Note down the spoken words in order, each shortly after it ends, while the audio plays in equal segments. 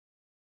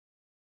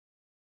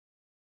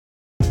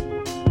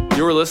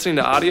You're listening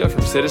to audio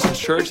from Citizens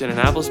Church in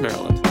Annapolis,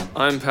 Maryland.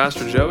 I'm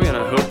Pastor Joey, and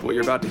I hope what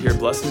you're about to hear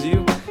blesses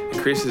you,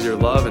 increases your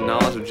love and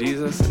knowledge of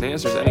Jesus, and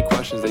answers any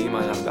questions that you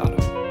might have about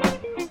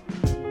him.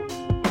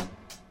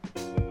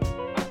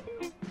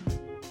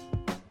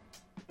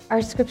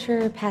 Our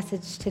scripture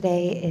passage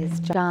today is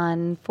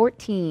John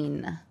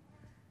 14.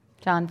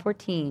 John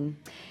 14,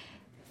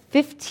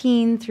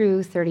 15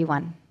 through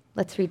 31.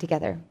 Let's read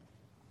together.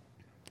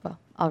 Well,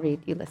 I'll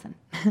read, you listen.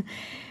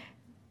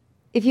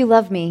 If you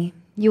love me,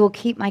 you will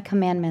keep my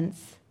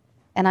commandments,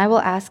 and I will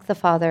ask the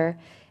Father,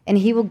 and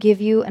he will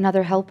give you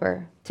another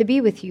helper to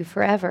be with you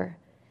forever,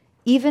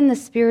 even the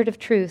Spirit of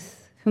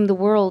truth, whom the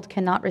world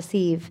cannot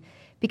receive,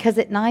 because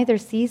it neither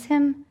sees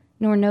him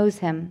nor knows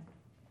him.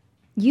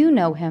 You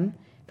know him,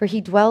 for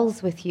he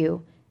dwells with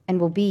you and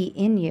will be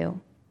in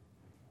you.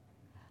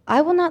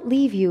 I will not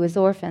leave you as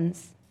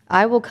orphans.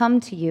 I will come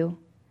to you.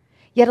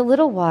 Yet a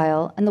little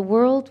while, and the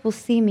world will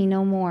see me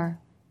no more.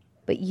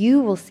 But you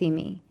will see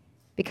me.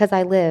 Because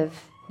I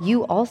live,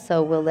 you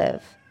also will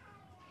live.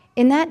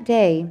 In that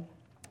day,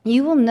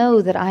 you will know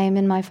that I am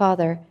in my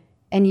Father,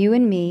 and you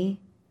in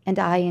me, and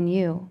I in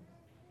you.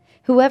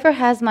 Whoever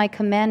has my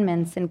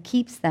commandments and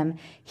keeps them,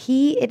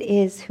 he it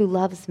is who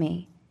loves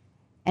me.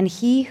 And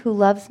he who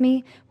loves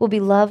me will be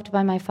loved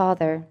by my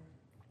Father,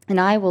 and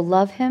I will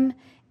love him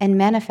and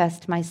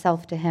manifest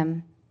myself to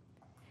him.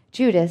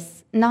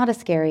 Judas, not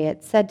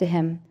Iscariot, said to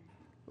him,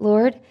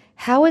 Lord,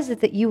 how is it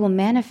that you will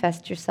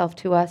manifest yourself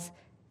to us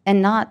and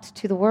not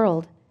to the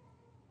world?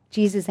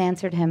 Jesus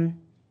answered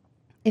him,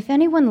 If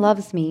anyone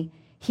loves me,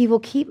 he will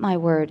keep my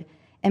word,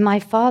 and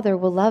my Father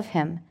will love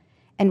him,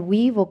 and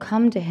we will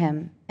come to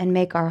him and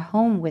make our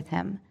home with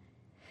him.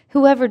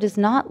 Whoever does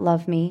not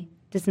love me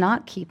does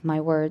not keep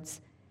my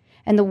words,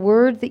 and the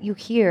word that you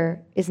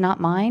hear is not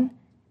mine,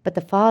 but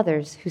the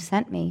Father's who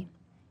sent me.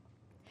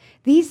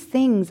 These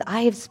things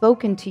I have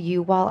spoken to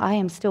you while I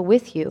am still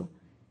with you,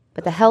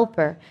 but the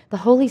Helper, the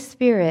Holy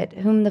Spirit,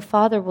 whom the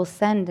Father will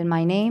send in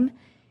my name,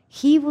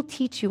 he will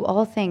teach you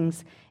all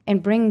things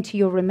and bring to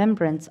your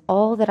remembrance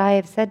all that I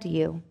have said to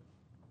you.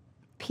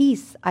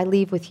 Peace I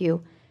leave with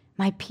you,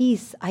 my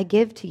peace I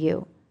give to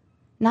you.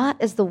 Not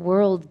as the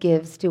world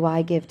gives do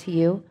I give to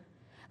you.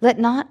 Let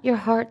not your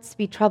hearts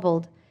be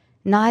troubled,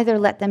 neither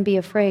let them be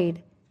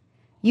afraid.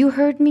 You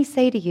heard me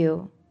say to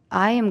you,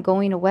 I am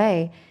going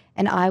away,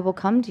 and I will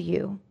come to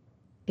you.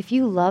 If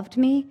you loved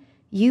me,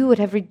 you would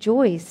have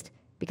rejoiced,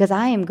 because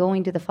I am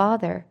going to the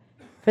Father,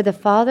 for the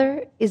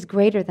Father is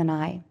greater than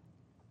I.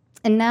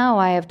 And now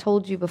I have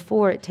told you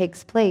before it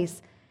takes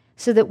place,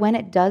 so that when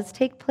it does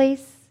take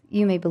place,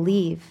 you may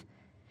believe.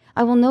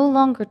 I will no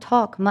longer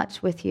talk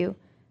much with you,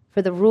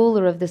 for the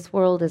ruler of this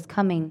world is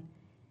coming.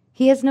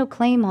 He has no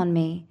claim on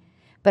me,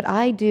 but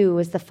I do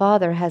as the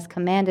Father has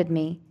commanded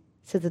me,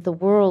 so that the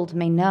world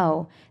may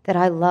know that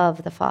I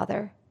love the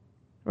Father.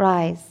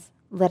 Rise,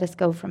 let us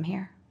go from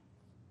here.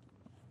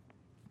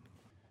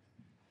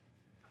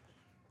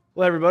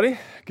 Well, everybody,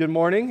 good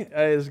morning. It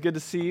is good to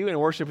see you and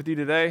worship with you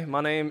today.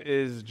 My name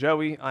is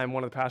Joey. I'm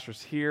one of the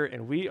pastors here,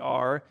 and we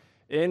are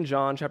in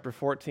John chapter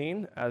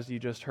 14, as you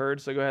just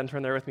heard. So go ahead and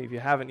turn there with me if you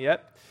haven't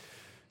yet.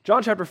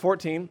 John chapter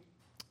 14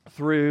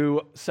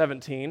 through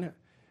 17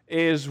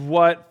 is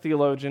what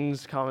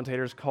theologians,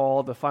 commentators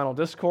call the final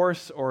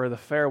discourse or the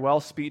farewell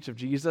speech of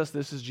Jesus.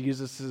 This is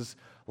Jesus'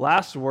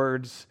 last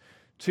words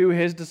to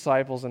his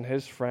disciples and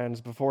his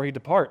friends before he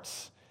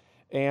departs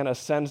and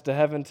ascends to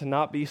heaven to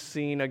not be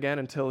seen again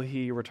until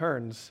he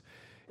returns.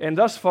 And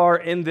thus far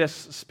in this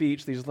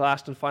speech, these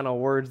last and final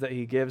words that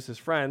he gives his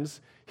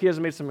friends, he has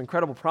made some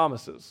incredible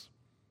promises.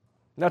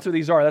 And that's what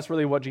these are. That's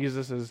really what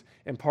Jesus is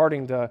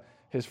imparting to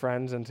his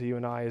friends and to you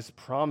and I, is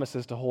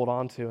promises to hold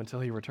on to until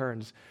he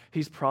returns.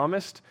 He's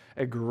promised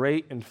a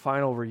great and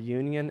final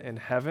reunion in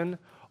heaven,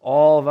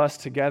 all of us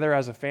together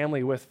as a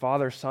family with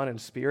Father, Son,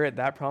 and Spirit.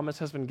 That promise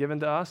has been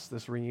given to us,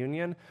 this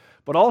reunion.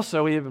 But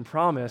also we have been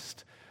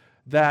promised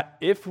that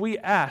if we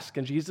ask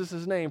in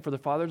Jesus' name for the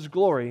Father's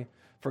glory,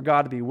 for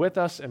God to be with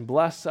us and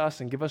bless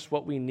us and give us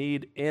what we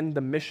need in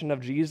the mission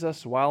of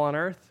Jesus while on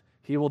earth,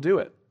 he will do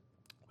it.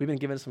 We've been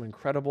given some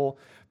incredible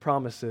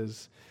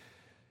promises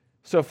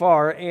so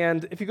far.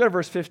 And if you go to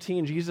verse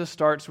 15, Jesus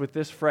starts with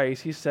this phrase.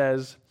 He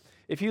says,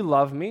 if you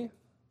love me,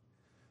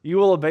 you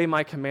will obey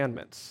my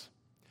commandments.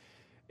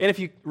 And if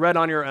you read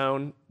on your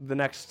own the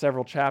next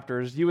several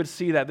chapters, you would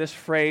see that this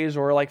phrase,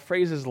 or like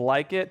phrases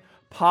like it,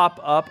 pop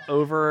up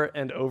over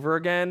and over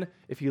again.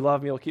 If you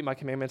love me, you'll keep my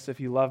commandments.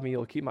 If you love me,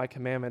 you'll keep my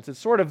commandments. It's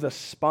sort of the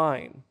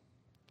spine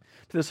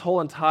to this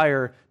whole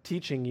entire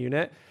teaching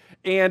unit.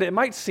 And it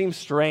might seem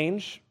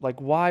strange,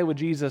 like why would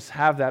Jesus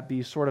have that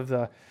be sort of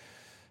the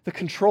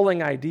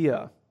controlling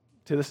idea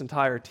to this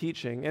entire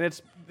teaching?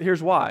 And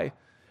here's why.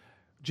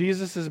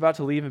 Jesus is about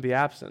to leave and be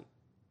absent.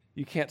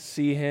 You can't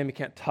see him, you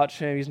can't touch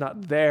him, he's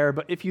not there.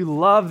 But if you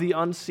love the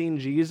unseen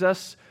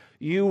Jesus,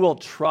 you will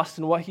trust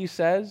in what he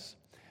says,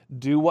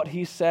 do what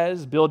he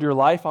says, build your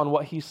life on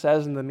what he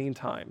says in the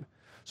meantime.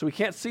 So we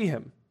can't see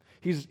him.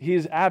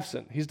 He's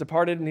absent. He's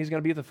departed, and he's going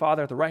to be with the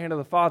Father, at the right hand of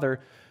the Father.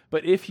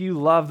 But if you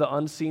love the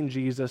unseen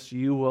Jesus,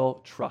 you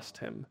will trust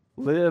him.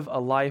 Live a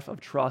life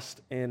of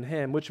trust in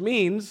him, which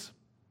means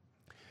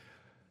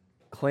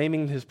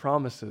claiming his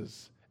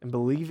promises and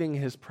believing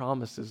his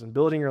promises and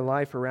building your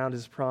life around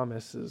his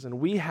promises. And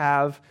we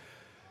have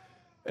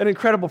an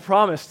incredible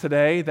promise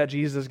today that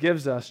Jesus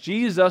gives us.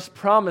 Jesus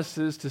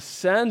promises to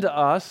send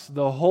us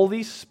the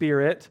Holy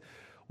Spirit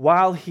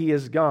while he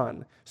is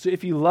gone. So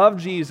if you love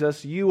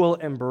Jesus, you will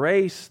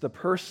embrace the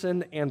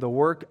person and the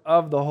work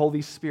of the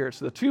Holy Spirit.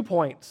 So the 2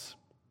 points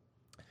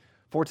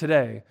for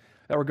today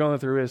that we're going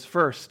through is,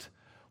 first,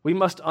 we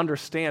must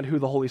understand who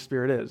the Holy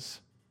Spirit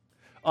is.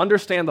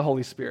 Understand the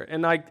Holy Spirit.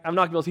 And I'm not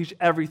going to be able to teach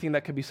everything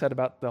that could be said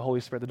about the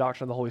Holy Spirit, the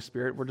doctrine of the Holy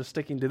Spirit. We're just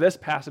sticking to this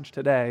passage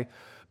today,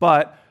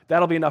 but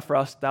that'll be enough for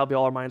us. That'll be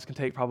all our minds can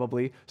take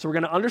probably. So we're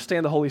going to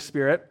understand the Holy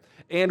Spirit,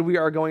 and we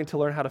are going to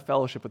learn how to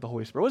fellowship with the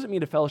Holy Spirit. What does it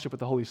mean to fellowship with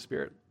the Holy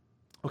Spirit?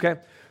 Okay,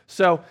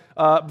 so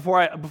before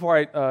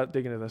I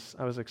dig into this,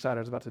 I was excited.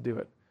 I was about to do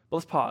it. But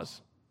let's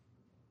pause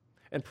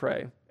and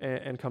pray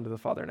and come to the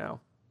Father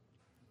now.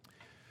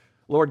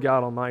 Lord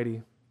God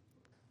Almighty,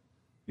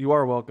 you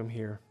are welcome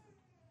here.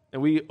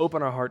 And we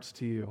open our hearts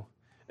to you.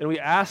 And we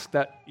ask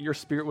that your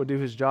Spirit would do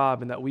his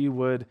job and that we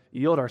would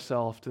yield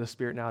ourselves to the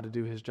Spirit now to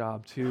do his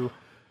job, to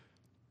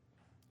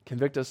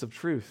convict us of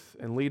truth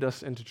and lead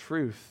us into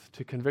truth,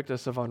 to convict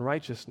us of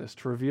unrighteousness,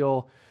 to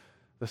reveal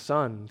the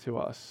Son to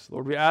us.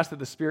 Lord, we ask that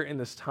the Spirit in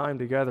this time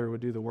together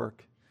would do the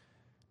work,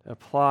 to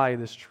apply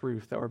this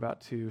truth that we're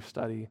about to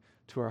study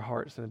to our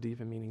hearts in a deep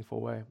and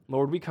meaningful way.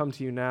 Lord, we come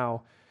to you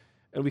now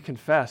and we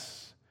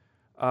confess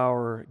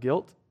our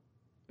guilt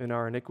and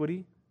our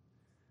iniquity,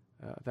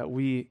 that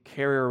we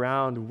carry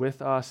around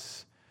with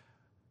us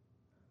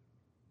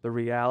the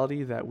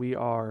reality that we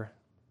are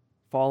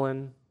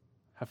fallen,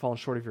 have fallen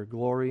short of your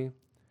glory,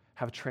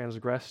 have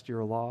transgressed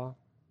your law,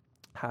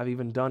 have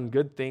even done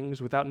good things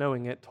without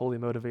knowing it, totally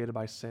motivated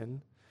by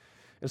sin.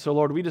 And so,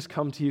 Lord, we just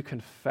come to you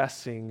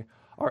confessing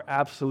our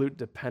absolute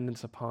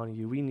dependence upon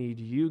you. We need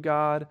you,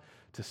 God,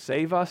 to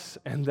save us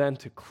and then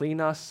to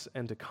clean us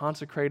and to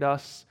consecrate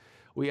us.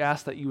 We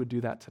ask that you would do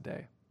that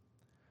today.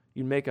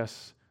 You'd make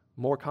us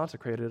more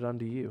consecrated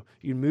unto you.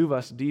 You'd move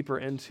us deeper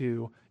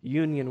into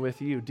union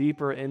with you,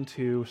 deeper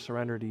into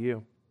surrender to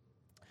you.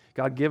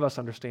 God, give us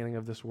understanding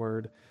of this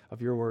word,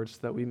 of your words, so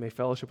that we may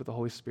fellowship with the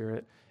Holy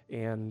Spirit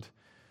and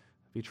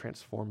be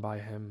transformed by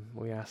him.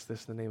 We ask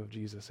this in the name of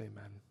Jesus,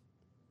 amen.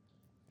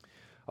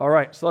 All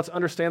right, so let's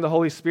understand the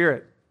Holy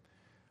Spirit.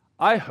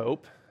 I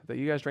hope that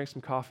you guys drank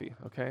some coffee,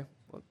 okay?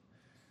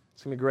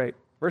 It's going to be great.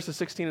 Verses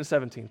 16 and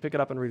 17. Pick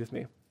it up and read with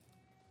me.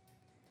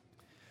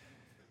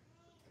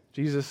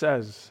 Jesus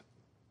says,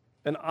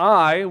 "And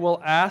I will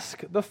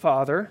ask the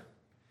Father,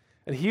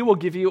 and he will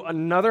give you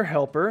another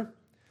helper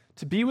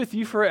to be with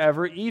you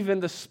forever,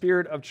 even the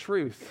Spirit of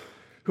truth,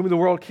 whom the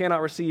world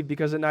cannot receive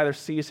because it neither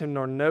sees him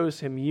nor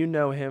knows him. You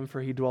know him, for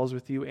he dwells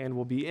with you and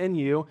will be in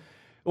you."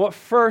 What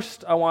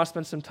first I want to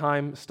spend some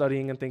time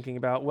studying and thinking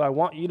about, what I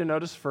want you to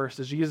notice first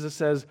is Jesus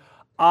says,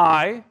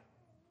 I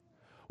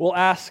will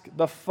ask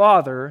the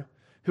Father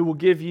who will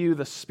give you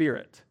the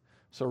Spirit.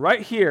 So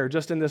right here,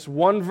 just in this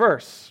one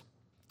verse,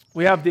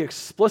 we have the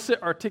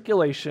explicit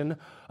articulation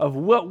of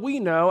what we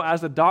know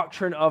as the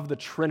doctrine of the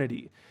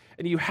Trinity.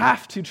 And you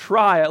have to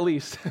try, at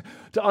least,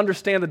 to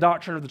understand the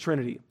doctrine of the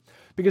Trinity.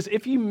 Because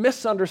if you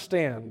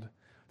misunderstand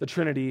the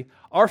Trinity,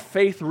 our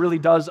faith really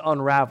does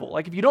unravel.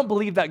 Like if you don't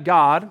believe that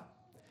God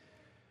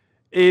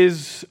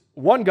is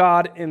one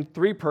God in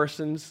three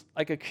persons,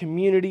 like a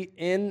community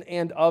in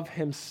and of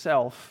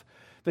himself,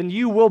 then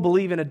you will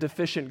believe in a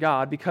deficient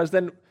God, because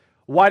then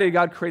why did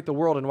God create the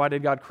world and why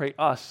did God create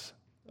us?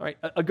 Right?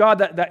 A God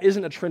that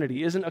isn't a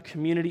Trinity, isn't a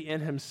community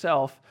in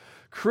himself,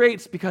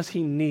 creates because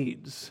he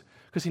needs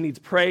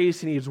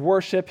praise, he needs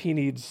worship, he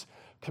needs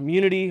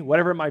community,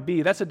 whatever it might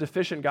be. That's a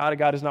deficient God. A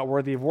God is not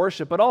worthy of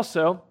worship. But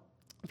also,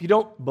 if you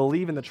don't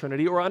believe in the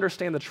Trinity or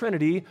understand the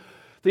Trinity,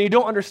 then you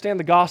don't understand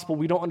the gospel.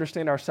 We don't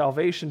understand our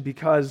salvation,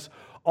 because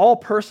all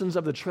persons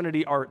of the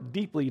Trinity are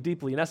deeply,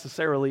 deeply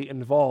necessarily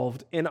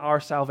involved in our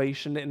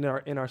salvation, in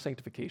our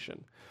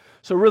sanctification.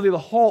 So really,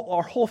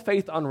 our whole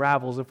faith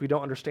unravels if we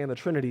don't understand the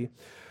Trinity.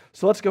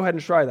 So let's go ahead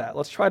and try that.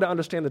 Let's try to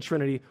understand the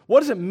Trinity. What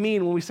does it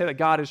mean when we say that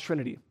God is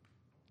Trinity?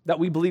 That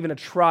we believe in a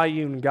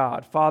triune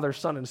God, Father,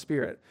 Son, and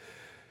Spirit.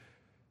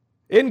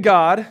 In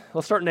God,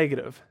 let's start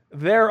negative.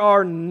 There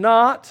are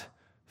not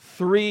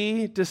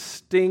three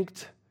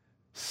distinct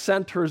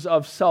centers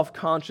of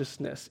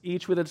self-consciousness,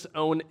 each with its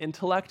own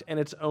intellect and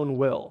its own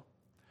will.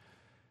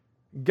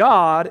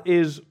 God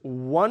is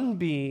one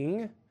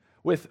being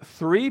with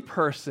three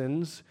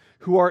persons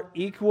who are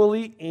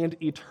equally and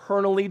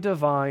eternally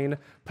divine,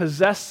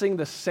 possessing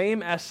the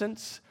same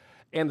essence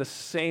and the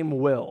same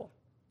will.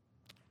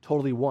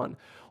 Totally one.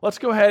 Let's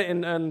go ahead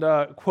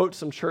and quote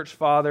some church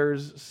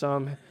fathers,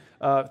 some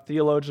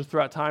theologians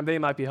throughout time. They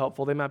might be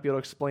helpful. They might be able to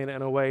explain it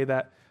in a way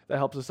that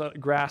helps us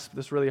grasp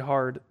this really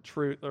hard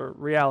truth or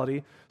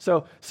reality.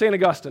 So St.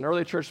 Augustine,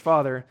 early church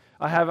father,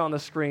 I have it on the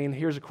screen.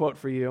 Here's a quote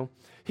for you.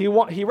 He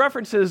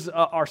references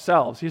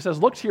ourselves. He says,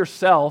 look to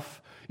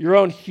yourself, your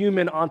own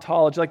human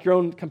ontology, like your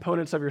own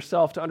components of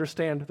yourself, to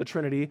understand the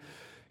Trinity.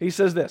 He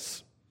says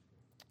this: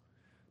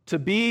 To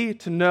be,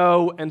 to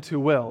know, and to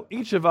will.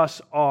 Each of us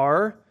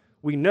are,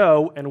 we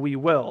know, and we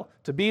will.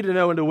 To be, to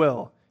know, and to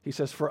will. He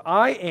says, for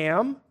I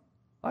am,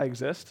 I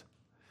exist.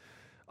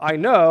 I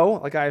know,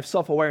 like I have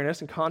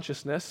self-awareness and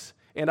consciousness,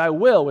 and I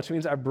will, which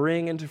means I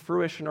bring into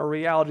fruition or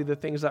reality the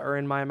things that are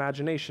in my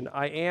imagination.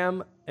 I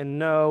am and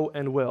know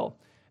and will.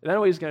 And then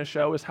what he's going to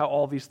show is how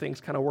all these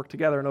things kind of work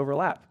together and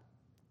overlap.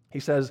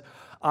 He says,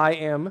 I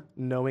am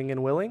knowing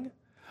and willing.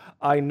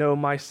 I know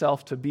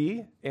myself to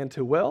be and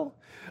to will.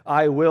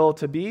 I will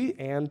to be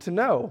and to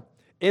know.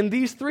 In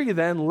these three,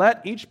 then,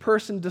 let each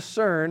person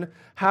discern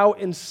how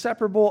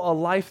inseparable a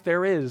life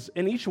there is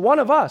in each one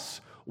of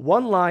us.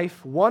 One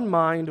life, one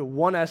mind,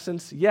 one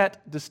essence,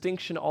 yet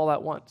distinction all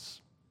at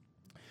once.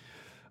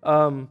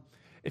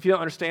 If you don't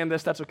understand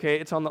this, that's okay.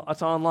 It's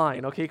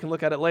online. Okay, you can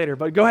look at it later.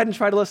 But go ahead and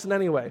try to listen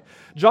anyway.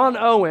 John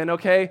Owen,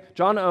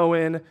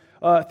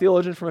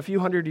 theologian from a few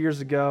hundred years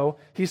ago,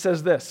 he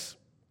says this: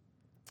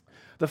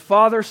 the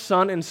Father,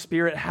 Son, and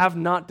Spirit have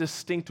not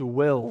distinct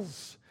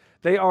wills.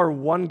 They are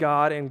one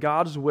God, and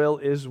God's will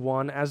is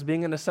one, as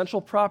being an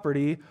essential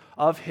property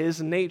of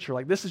His nature.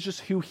 Like, this is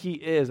just who He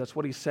is. That's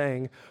what he's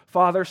saying.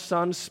 Father,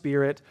 Son,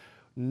 Spirit,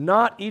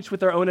 not each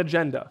with their own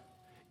agenda,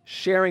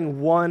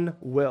 sharing one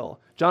will.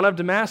 John of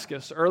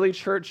Damascus, early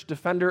church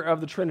defender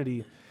of the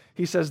Trinity,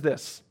 he says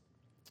this: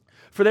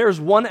 for there is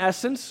one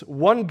essence,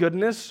 one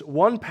goodness,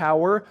 one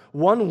power,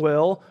 one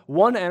will,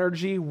 one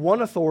energy,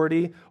 one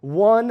authority,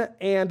 one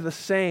and the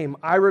same.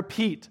 I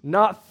repeat,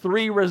 not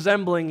three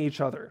resembling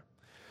each other,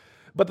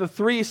 but the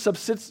three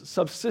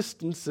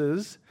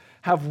subsistences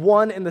have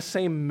one and the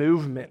same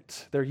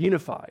movement. They're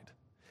unified.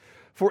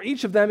 For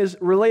each of them is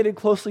related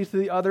closely to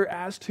the other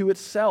as to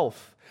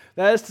itself.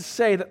 That is to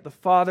say that the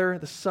Father,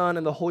 the Son,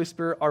 and the Holy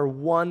Spirit are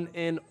one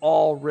in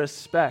all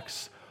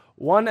respects.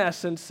 One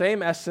essence,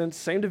 same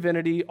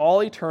divinity,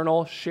 all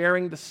eternal,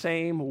 sharing the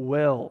same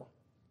will.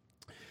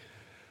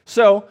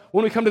 So,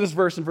 when we come to this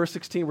verse in verse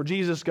 16 where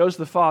Jesus goes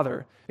to the Father,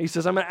 and he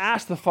says, I'm going to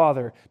ask the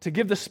Father to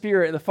give the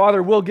Spirit, and the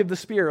Father will give the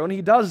Spirit. When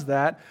he does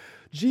that,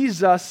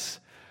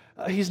 Jesus,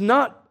 he's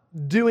not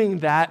doing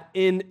that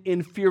in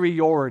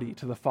inferiority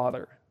to the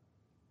Father,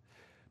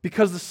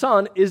 because the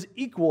Son is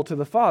equal to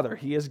the Father.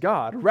 He is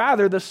God.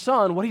 Rather, the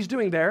Son, what he's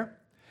doing there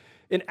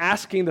in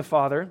asking the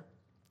Father,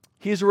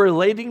 he's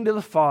relating to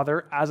the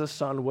Father as a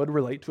son would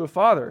relate to a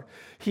father.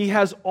 He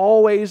has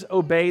always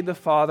obeyed the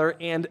Father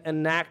and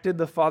enacted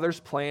the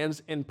Father's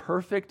plans in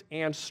perfect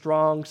and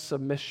strong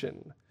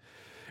submission.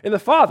 And the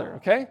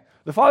Father,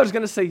 the Father's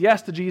going to say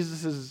yes to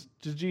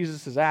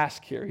Jesus'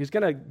 ask here. He's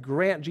going to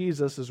grant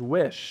Jesus'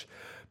 wish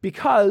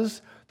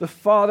because the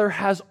Father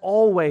has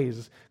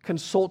always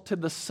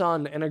consulted the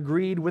Son and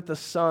agreed with the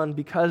Son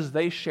because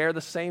they share the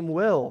same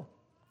will.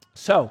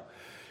 So,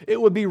 it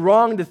would be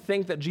wrong to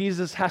think that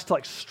Jesus has to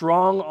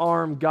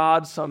strong-arm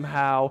God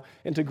somehow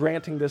into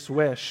granting this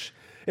wish.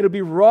 It would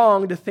be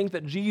wrong to think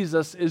that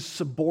Jesus is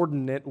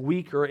subordinate,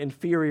 weak, or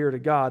inferior to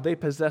God. They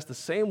possess the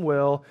same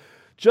will,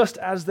 just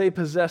as they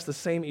possess the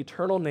same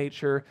eternal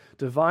nature,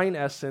 divine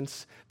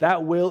essence.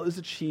 That will is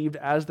achieved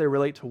as they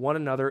relate to one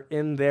another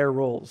in their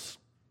roles.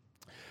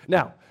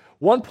 Now,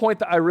 one point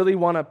that I really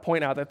want to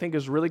point out that I think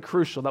is really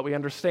crucial that we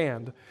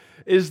understand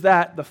is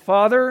that the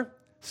Father,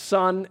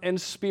 Son,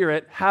 and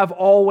Spirit have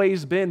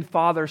always been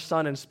Father,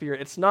 Son, and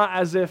Spirit. It's not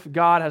as if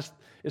God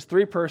is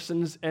three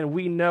persons and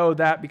we know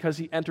that because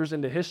he enters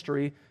into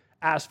history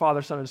as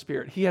Father, Son, and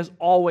Spirit. He has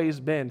always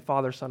been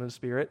Father, Son, and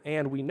Spirit,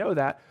 and we know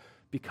that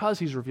because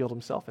he's revealed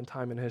himself in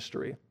time and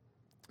history.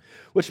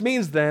 Which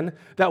means then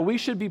that we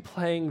should be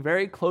paying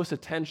very close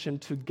attention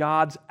to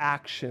God's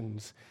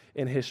actions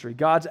in history,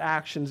 God's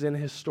actions in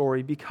his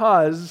story,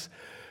 because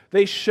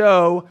they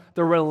show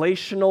the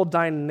relational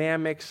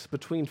dynamics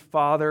between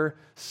Father,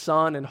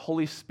 Son, and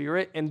Holy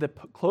Spirit, and the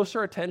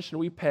closer attention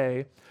we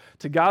pay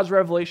to God's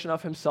revelation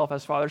of himself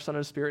as Father, Son,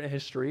 and Spirit in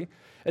history,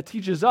 it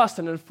teaches us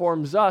and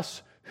informs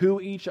us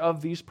who each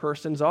of these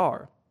persons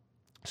are.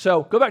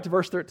 So, go back to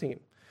verse 13.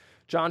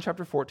 John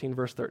chapter 14,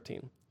 verse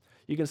 13.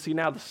 You can see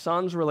now the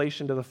Son's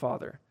relation to the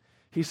Father.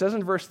 He says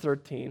in verse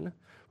 13,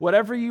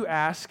 whatever you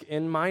ask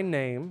in my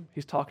name,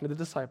 he's talking to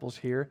the disciples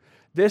here,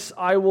 this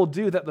I will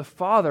do that the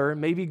Father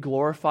may be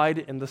glorified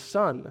in the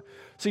Son.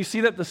 So you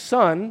see that the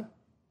Son,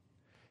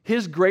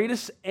 his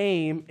greatest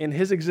aim in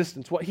his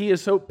existence, what he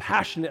is so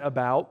passionate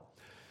about,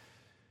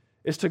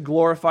 is to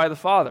glorify the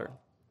Father.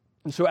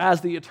 And so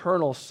as the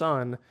eternal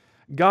Son,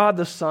 God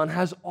the Son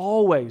has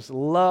always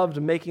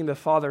loved making the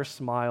Father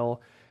smile,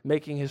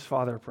 making his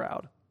Father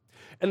proud.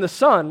 And the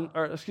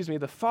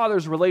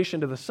Father's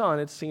relation to the Son,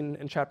 it's seen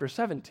in chapter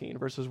 17,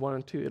 verses 1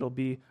 and 2. It'll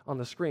be on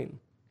the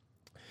screen.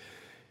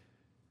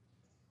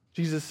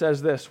 Jesus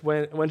says this,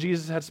 when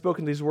Jesus had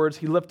spoken these words,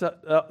 he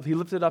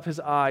lifted up his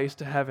eyes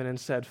to heaven and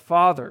said,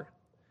 Father,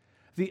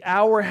 the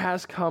hour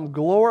has come.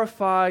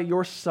 Glorify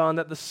your Son,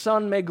 that the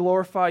Son may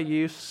glorify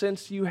you,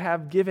 since you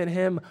have given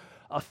him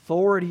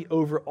authority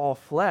over all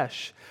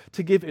flesh,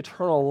 to give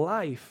eternal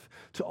life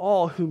to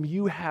all whom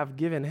you have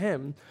given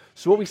him.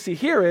 So what we see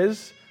here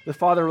is the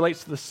Father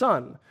relates to the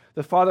Son.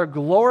 the Father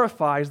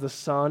glorifies the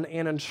Son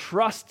and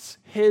entrusts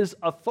his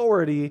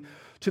authority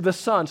to the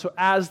Son. So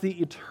as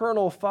the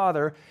eternal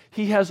Father,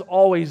 he has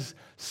always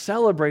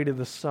celebrated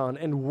the Son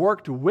and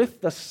worked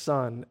with the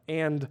Son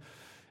and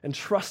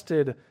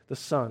entrusted the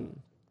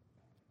Son.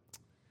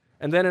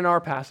 And then in our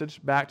passage,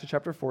 back to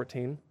chapter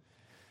 14,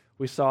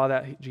 we saw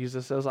that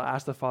Jesus says, I'll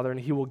ask the Father, and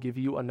he will give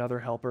you another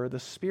helper, the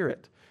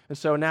Spirit. And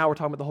so now we're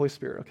talking about the Holy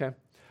Spirit, okay?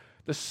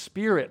 The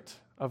Spirit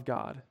of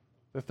God,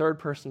 the third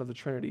person of the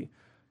Trinity,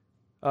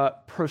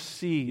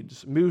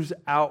 moves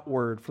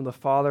outward from the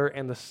Father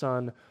and the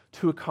Son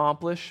to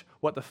accomplish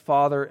what the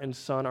Father and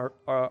Son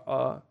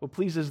what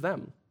pleases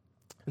them.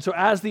 And so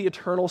as the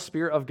eternal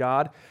Spirit of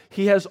God,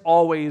 he has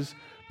always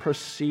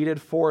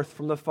proceeded forth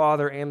from the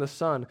Father and the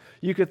Son.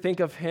 You could think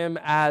of him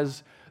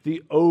as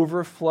the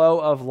overflow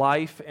of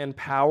life and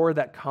power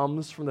that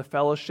comes from the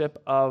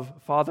fellowship of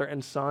Father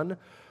and Son.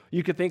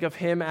 You could think of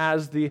him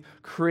as the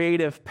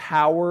creative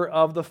power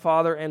of the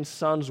Father and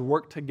Son's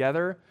work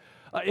together.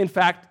 In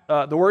fact,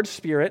 the word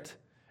Spirit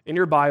in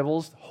your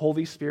Bibles,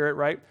 Holy Spirit,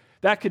 right?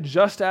 That could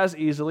just as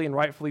easily and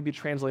rightfully be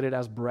translated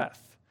as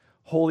breath.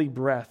 Holy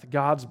breath,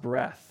 God's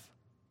breath.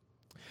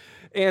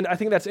 And I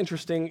think that's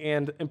interesting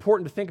and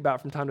important to think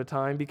about from time to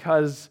time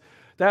because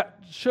that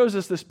shows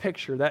us this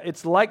picture that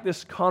it's like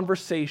this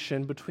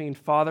conversation between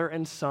Father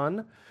and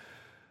Son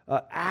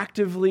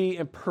actively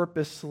and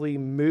purposely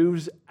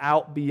moves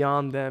out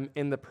beyond them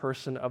in the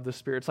person of the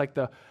Spirit. It's like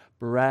the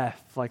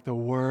breath, like the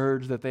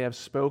words that they have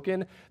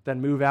spoken,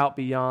 then move out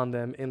beyond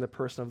them in the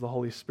person of the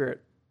Holy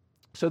Spirit.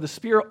 So the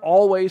Spirit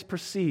always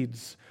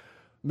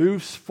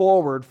moves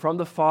forward from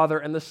the Father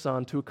and the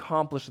Son to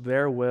accomplish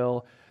their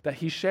will that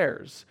he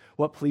shares,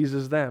 what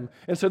pleases them.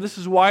 And so this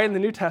is why in the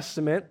New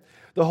Testament,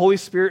 the Holy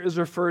Spirit is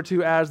referred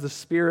to as the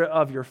Spirit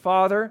of your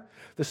Father,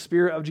 the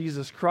Spirit of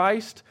Jesus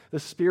Christ, the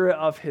Spirit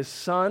of his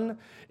Son.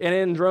 And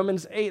in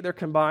Romans 8, they're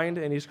combined,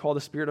 and he's called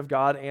the Spirit of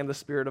God and the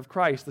Spirit of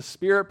Christ. The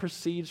Spirit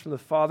proceeds from the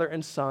Father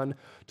and Son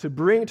to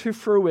bring to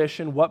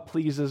fruition what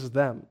pleases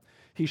them.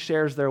 He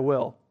shares their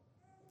will.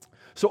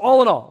 So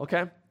all in all,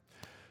 okay?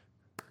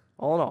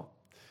 All in all,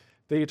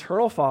 the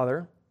eternal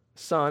Father,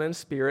 Son, and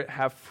Spirit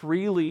have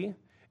freely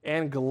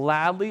and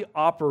gladly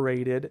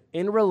operated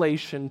in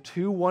relation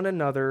to one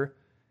another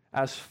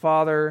as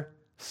Father,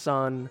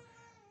 Son,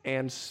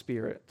 and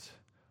Spirit.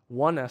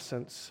 One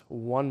essence,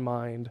 one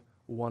mind,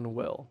 one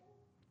will.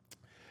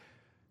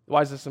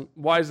 Why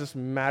does this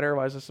matter?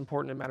 Why is this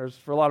important? It matters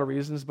for a lot of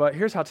reasons, but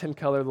here's how Tim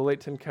Keller, the late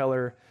Tim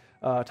Keller,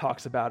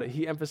 talks about it.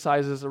 He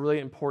emphasizes a really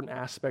important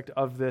aspect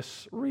of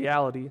this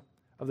reality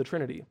of the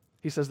Trinity.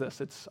 He says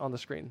this, it's on the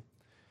screen.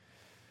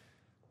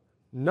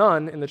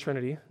 None in the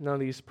Trinity, none of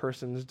these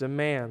persons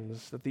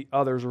demands that the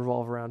others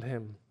revolve around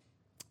him.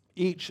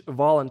 Each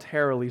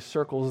voluntarily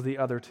circles the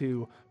other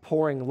two,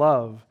 pouring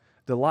love,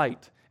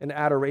 delight, and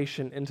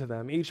adoration into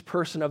them. Each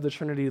person of the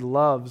Trinity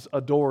loves,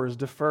 adores,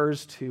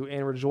 defers to,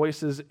 and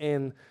rejoices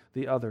in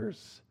the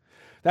others.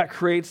 That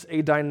creates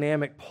a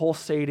dynamic,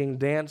 pulsating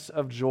dance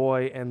of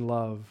joy and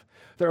love.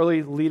 The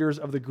early leaders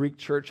of the Greek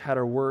church had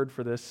a word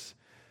for this,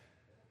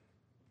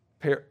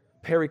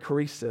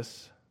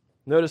 perichoresis.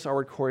 Notice our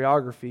word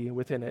choreography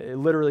within it. It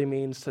literally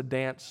means to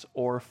dance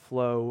or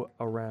flow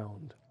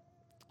around.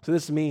 So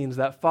this means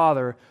that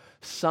Father,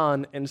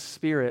 Son, and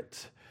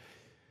Spirit,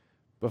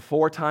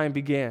 before time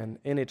began,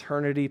 in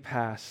eternity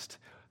past,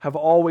 have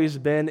always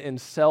been in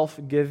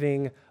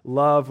self-giving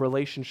love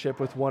relationship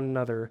with one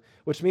another,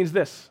 which means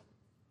this: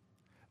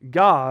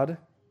 God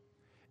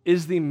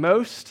is the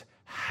most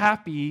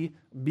happy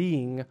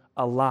being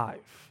alive.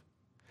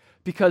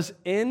 Because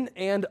in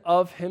and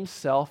of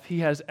himself, he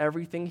has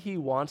everything he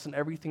wants and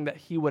everything that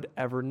he would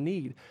ever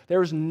need.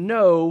 There is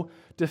no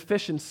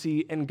deficiency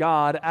in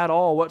God at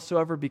all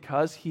whatsoever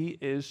because he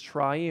is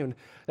triune.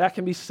 That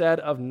can be said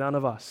of none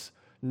of us.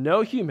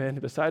 No human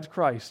besides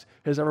Christ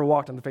has ever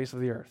walked on the face of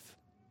the earth.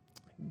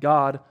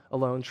 God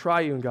alone,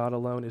 triune God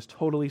alone, is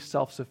totally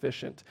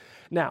self-sufficient.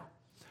 Now,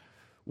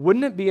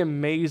 wouldn't it be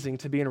amazing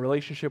to be in a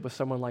relationship with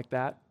someone like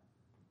that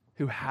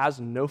who has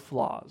no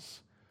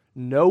flaws,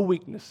 no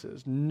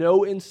weaknesses,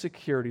 no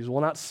insecurities, will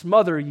not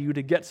smother you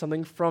to get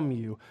something from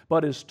you,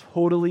 but is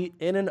totally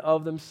in and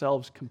of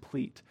themselves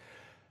complete?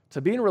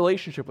 To be in a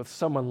relationship with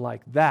someone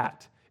like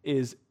that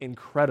is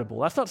incredible.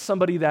 That's not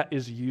somebody that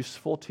is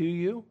useful to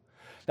you.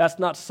 That's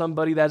not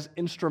somebody that's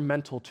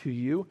instrumental to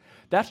you.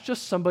 That's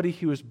just somebody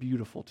who is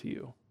beautiful to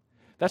you.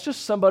 That's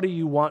just somebody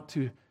you want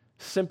to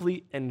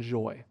simply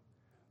enjoy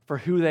for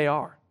who they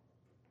are.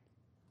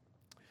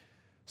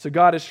 So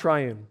God is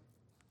triune.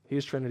 He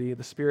is Trinity.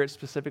 The Spirit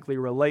specifically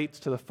relates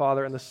to the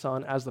Father and the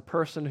Son as the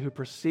person who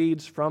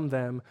proceeds from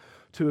them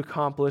to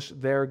accomplish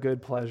their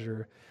good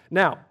pleasure.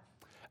 Now,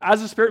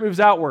 as the Spirit moves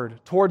outward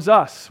towards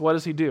us, what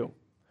does he do?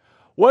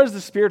 What is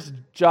the Spirit's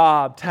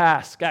job,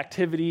 task,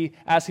 activity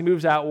as he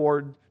moves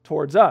outward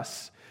towards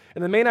us?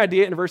 And the main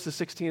idea in verses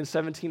 16 and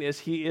 17 is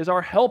he is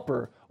our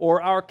helper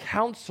or our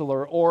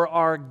counselor or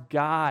our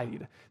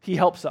guide. He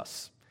helps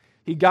us.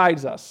 He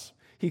guides us.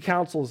 He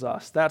counsels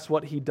us. That's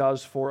what he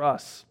does for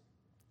us.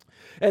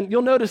 And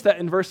you'll notice that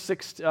in verse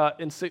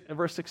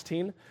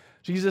 16,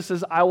 Jesus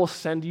says, I will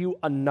send you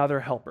another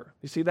helper.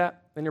 You see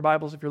that in your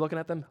Bibles if you're looking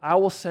at them? I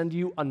will send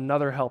you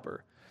another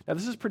helper. Now,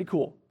 this is pretty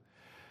cool.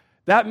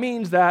 That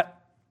means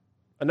that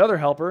another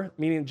helper,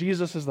 meaning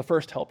Jesus is the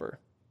first helper.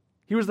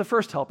 He was the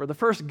first helper, the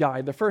first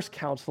guide, the first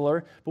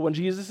counselor. But when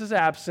Jesus is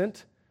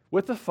absent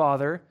with the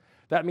Father,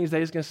 that means that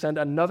he's going to send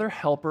another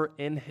helper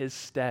in his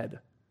stead,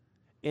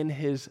 in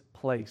his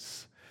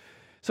place.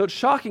 So it's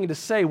shocking to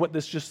say what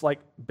this just like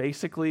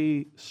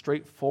basically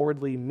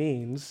straightforwardly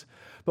means,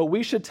 but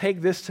we should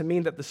take this to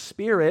mean that the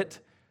Spirit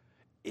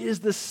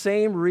is the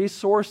same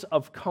resource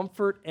of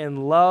comfort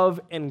and love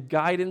and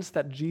guidance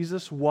that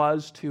Jesus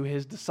was to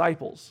his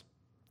disciples.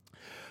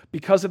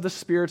 Because of the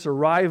Spirit's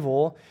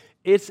arrival,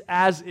 it's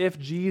as if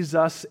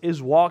Jesus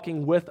is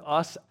walking with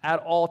us at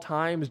all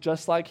times,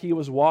 just like he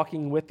was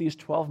walking with these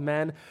 12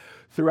 men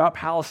throughout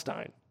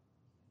Palestine.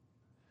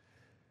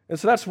 And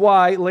so that's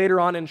why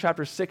later on in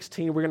chapter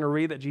 16, we're going to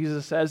read that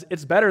Jesus says,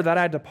 it's better that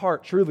I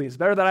depart, truly. It's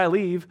better that I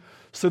leave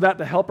so that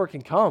the helper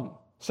can come,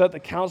 so that the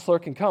counselor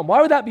can come.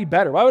 Why would that be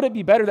better? Why would it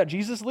be better that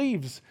Jesus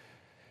leaves?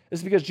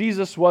 It's because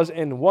Jesus was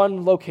in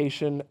one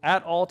location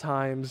at all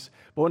times,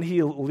 but when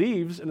he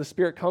leaves and the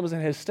Spirit comes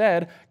in his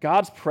stead,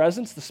 God's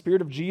presence, the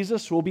Spirit of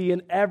Jesus, will be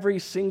in every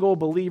single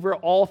believer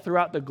all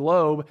throughout the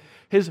globe.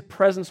 His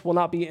presence will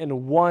not be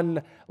in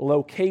one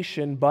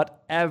location,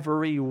 but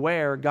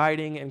everywhere,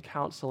 guiding and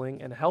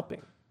counseling and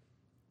helping.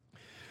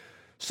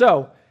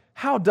 So,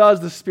 how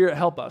does the Spirit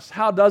help us?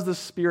 How does the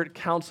Spirit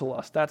counsel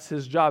us? That's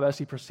his job as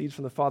he proceeds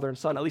from the Father and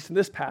Son. At least in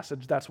this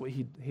passage, that's what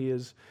he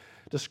is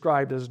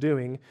described as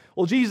doing.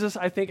 Well, Jesus,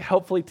 I think,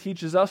 helpfully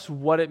teaches us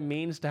what it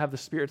means to have the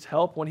Spirit's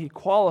help when he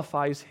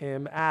qualifies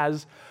him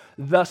as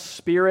the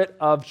Spirit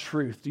of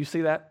truth. Do you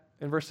see that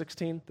in verse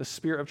 16? The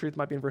Spirit of truth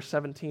might be in verse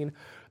 17.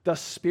 The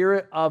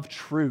Spirit of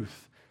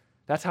truth.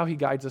 That's how he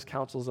guides us,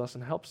 counsels us,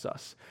 and helps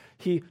us.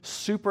 He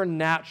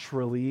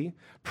supernaturally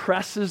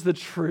presses the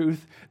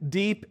truth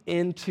deep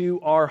into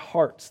our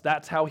hearts.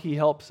 That's how he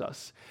helps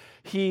us.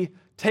 He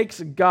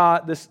takes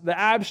God, the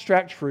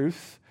abstract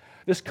truth,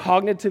 this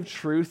cognitive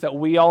truth that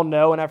we all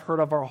know and have heard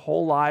of our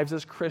whole lives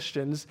as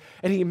Christians,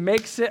 and he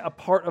makes it a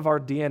part of our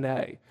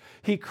DNA.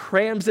 He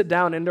crams it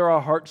down into our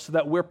hearts so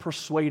that we're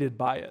persuaded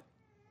by it.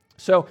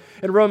 So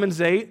in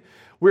Romans 8,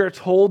 we're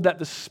told that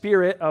the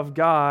Spirit of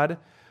God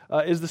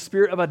is the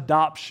Spirit of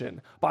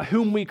adoption, by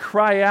whom we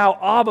cry out,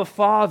 Abba,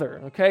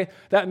 Father. Okay?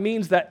 That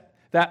means that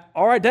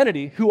our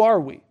identity, who are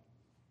we?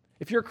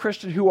 If you're a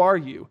Christian, who are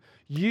you?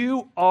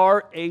 You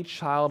are a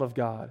child of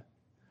God,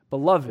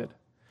 beloved.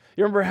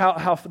 You remember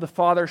how the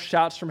Father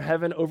shouts from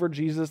heaven over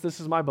Jesus, this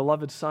is my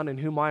beloved Son in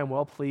whom I am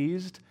well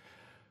pleased?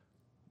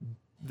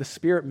 The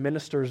Spirit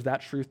ministers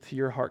that truth to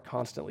your heart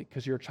constantly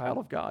because you're a child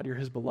of God. You're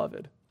his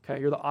beloved.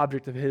 Okay? You're the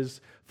object of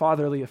his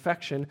fatherly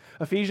affection.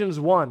 Ephesians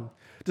 1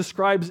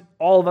 describes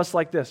all of us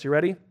like this. You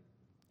ready?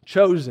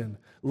 Chosen,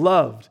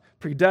 loved,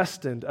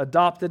 predestined,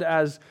 adopted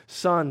as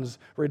sons,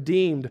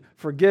 redeemed,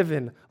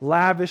 forgiven,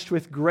 lavished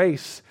with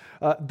grace.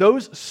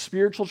 Those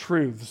spiritual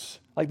truths,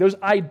 like those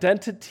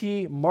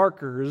identity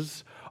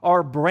markers,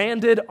 are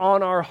branded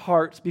on our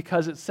hearts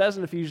because it says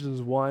in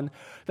Ephesians 1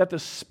 that the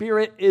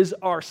Spirit is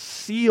our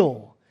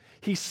seal.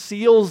 He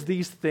seals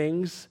these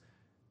things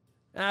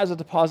as a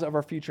deposit of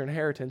our future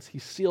inheritance. He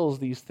seals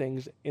these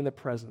things in the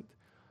present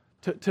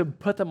to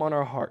put them on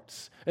our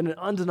hearts in an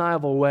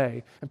undeniable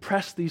way and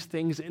press these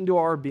things into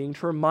our being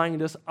to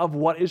remind us of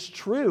what is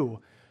true,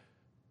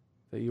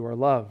 that you are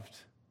loved,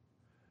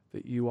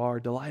 that you are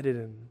delighted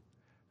in,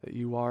 that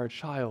you are a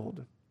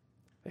child,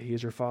 that he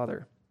is your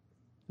Father.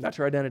 That's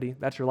your identity.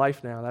 That's your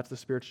life now. That's the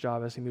Spirit's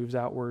job as he moves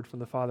outward from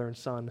the Father and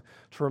Son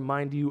to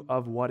remind you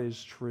of what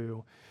is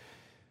true.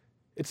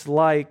 It's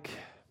like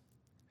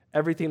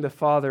everything the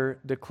Father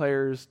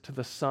declares to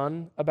the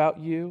Son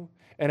about you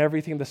and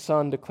everything the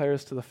Son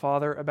declares to the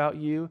Father about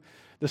you,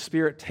 the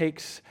Spirit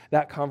takes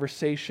that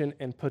conversation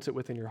and puts it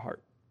within your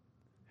heart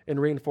and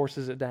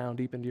reinforces it down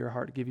deep into your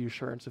heart to give you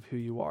assurance of who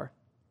you are.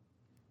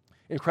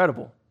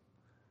 Incredible.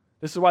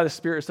 This is why the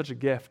Spirit is such a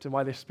gift and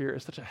why the Spirit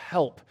is such a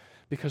help,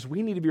 because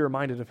we need to be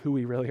reminded of who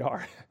we really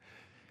are.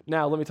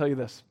 Now, let me tell you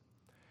this.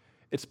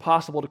 It's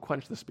possible to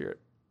quench the Spirit.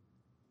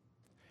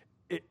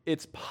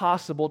 It's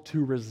possible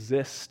to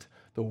resist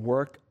the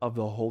work of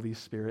the Holy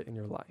Spirit in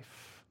your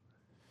life.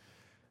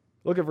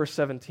 Look at verse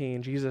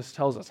 17. Jesus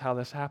tells us how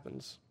this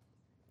happens.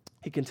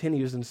 He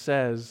continues and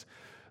says,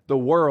 the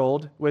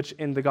world, which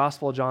in the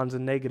Gospel of John's a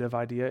negative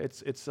idea,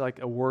 it's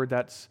like a word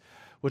that's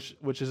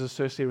which is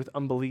associated with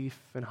unbelief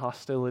and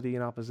hostility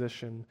and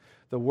opposition.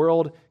 The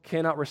world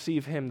cannot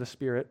receive him, the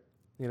Spirit,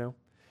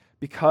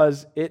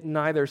 because it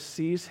neither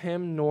sees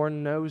him nor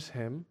knows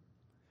him.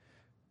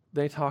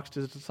 Then he talks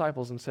to his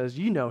disciples and says,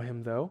 you know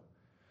him, though,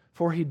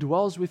 for he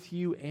dwells with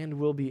you and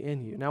will be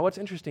in you. Now, what's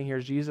interesting here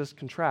is Jesus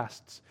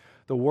contrasts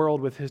the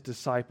world with his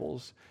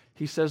disciples.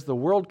 He says the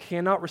world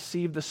cannot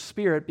receive the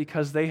Spirit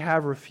because they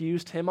have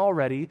refused him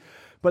already,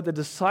 but the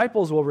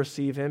disciples will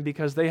receive him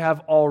because they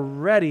have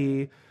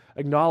already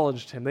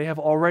acknowledged him. They have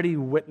already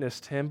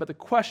witnessed him. But the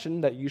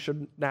question that you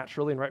should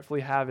naturally and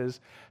rightfully have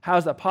is, how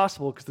is that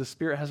possible? Because the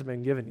Spirit hasn't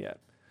been given yet.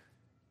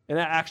 In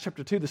Acts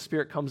chapter 2, the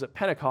Spirit comes at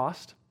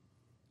Pentecost,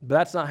 but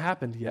that's not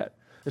happened yet.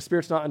 The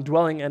Spirit's not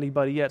indwelling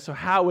anybody yet. So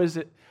how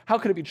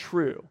could it be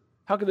true?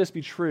 How could this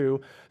be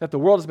true that the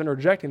world has been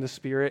rejecting the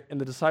Spirit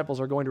and the disciples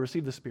are going to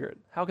receive the Spirit?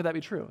 How could that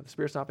be true? The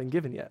Spirit's not been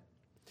given yet.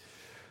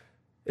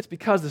 It's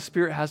because the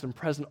Spirit has been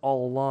present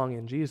all along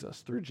in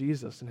Jesus, through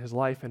Jesus and his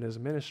life and his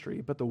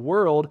ministry. But the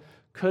world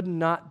could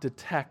not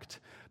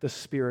detect the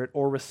Spirit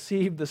or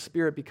receive the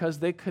Spirit because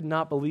they could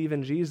not believe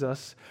in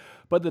Jesus.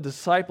 But the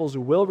disciples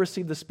will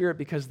receive the Spirit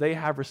because they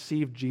have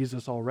received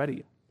Jesus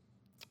already.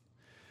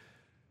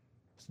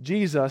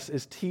 Jesus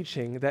is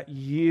teaching that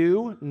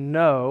you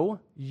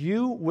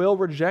will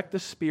reject the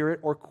Spirit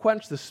or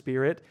quench the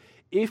Spirit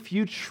if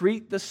you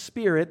treat the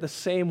Spirit the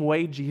same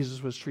way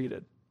Jesus was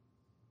treated.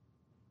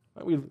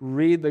 We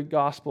read the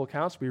gospel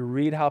accounts. We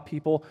read how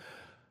people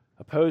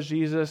opposed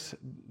Jesus,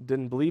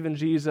 didn't believe in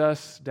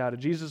Jesus, doubted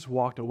Jesus,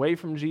 walked away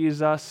from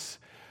Jesus.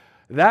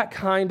 That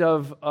kind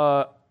of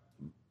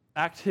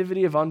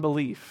activity of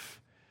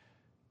unbelief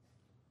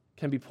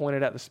can be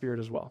pointed at the Spirit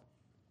as well.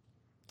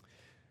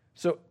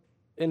 So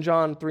in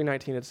John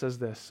 3:19 it says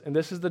this, "And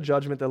this is the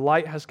judgment, the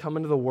light has come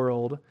into the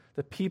world.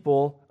 The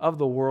people of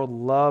the world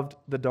loved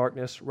the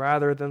darkness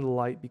rather than the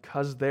light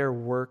because their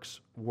works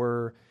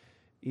were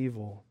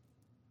evil."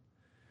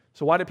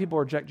 So why did people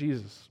reject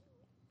Jesus?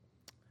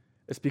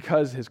 It's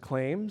because his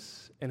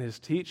claims and his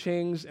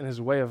teachings and his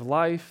way of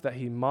life that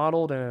he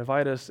modeled and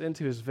invited us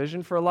into his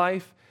vision for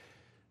life,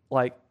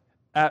 like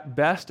at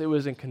best it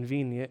was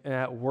inconvenient and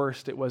at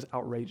worst it was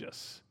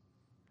outrageous.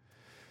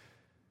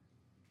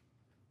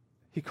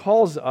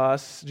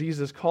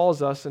 Jesus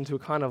calls us into a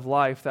kind of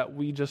life that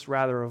we just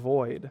rather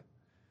avoid.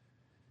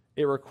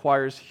 It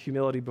requires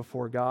humility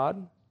before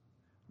God,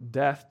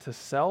 death to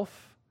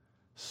self,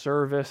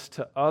 service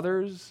to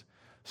others.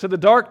 So the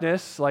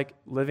darkness, like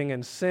living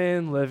in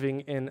sin,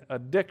 living in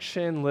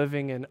addiction,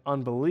 living in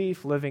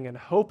unbelief, living in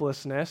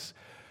hopelessness,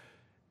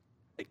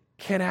 it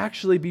can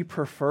actually be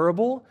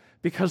preferable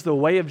because the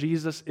way of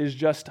Jesus is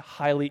just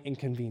highly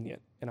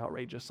inconvenient and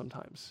outrageous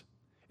sometimes.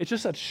 It's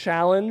just a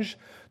challenge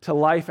to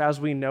life as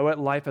we know it,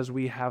 life as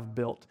we have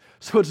built.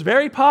 So it's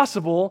very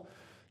possible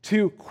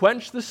to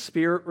quench the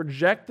Spirit,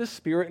 reject the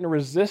Spirit, and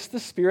resist the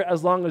Spirit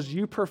as long as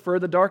you prefer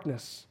the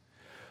darkness.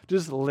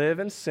 Just live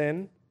in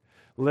sin,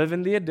 live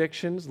in the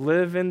addictions,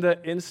 live in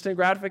the instant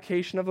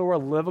gratification of the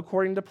world, live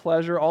according to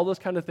pleasure, all those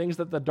kind of things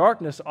that the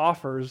darkness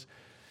offers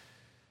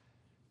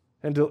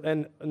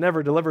and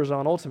never delivers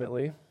on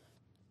ultimately.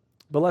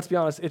 But let's be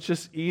honest, it's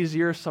just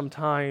easier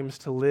sometimes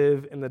to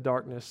live in the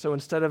darkness. So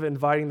instead of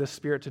inviting the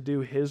Spirit to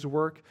do his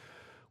work,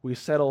 we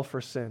settle for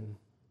sin.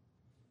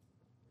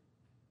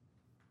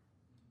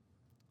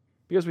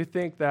 Because we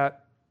think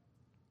that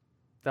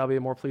that'll be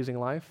a more pleasing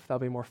life, that'll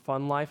be a more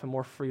fun life, a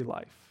more free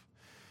life.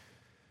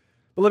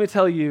 But let me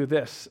tell you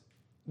this,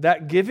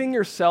 that giving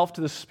yourself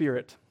to the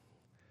Spirit,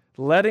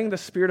 letting the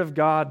Spirit of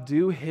God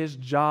do his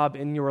job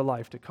in your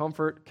life to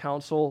comfort,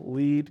 counsel,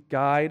 lead,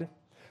 guide,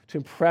 to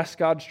impress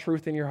God's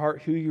truth in your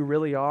heart, who you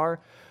really are,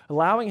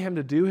 allowing him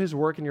to do his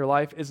work in your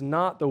life is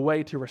not the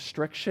way to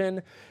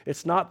restriction.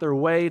 It's not the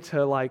way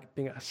to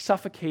being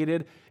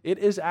suffocated. It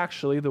is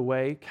actually the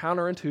way,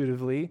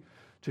 counterintuitively,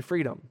 to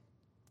freedom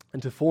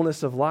and to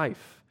fullness of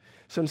life.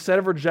 So instead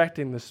of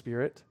rejecting the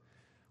Spirit,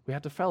 we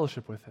have to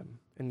fellowship with him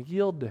and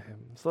yield to him.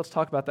 So let's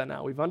talk about that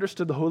now. We've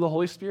understood who the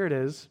Holy Spirit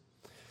is.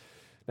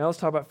 Now let's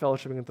talk about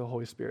fellowshipping with the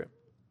Holy Spirit.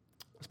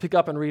 Let's pick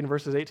up and read in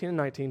verses 18 and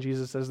 19.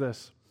 Jesus says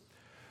this,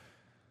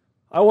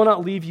 "I will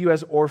not leave you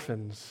as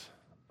orphans.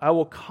 I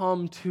will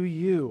come to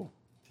you.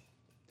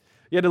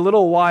 Yet a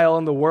little while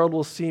and the world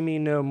will see me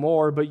no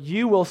more, but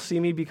you will see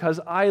me because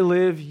I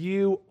live,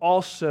 you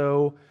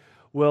also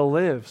will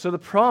live." So the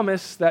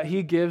promise that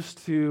he gives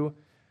to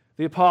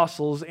the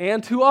apostles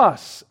and to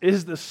us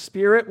is the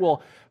Spirit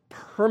will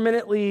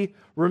permanently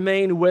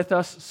remain with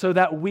us so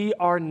that we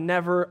are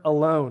never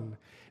alone.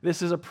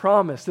 This is a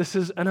promise. This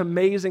is an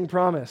amazing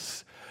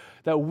promise.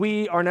 That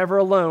we are never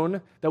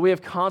alone, that we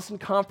have constant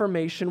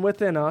confirmation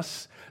within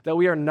us that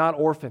we are not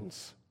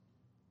orphans,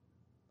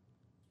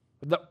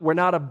 that we're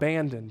not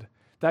abandoned,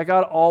 that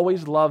God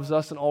always loves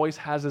us and always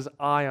has his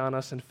eye on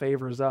us and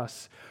favors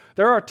us.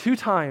 There are 2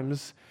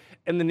 times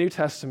in the New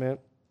Testament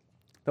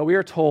that we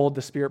are told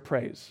the Spirit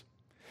prays.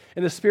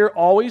 And the Spirit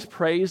always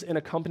prays in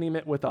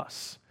accompaniment with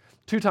us.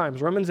 2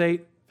 times, Romans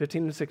 8,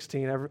 15 and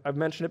 16. I've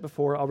mentioned it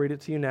before. I'll read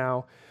it to you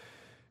now.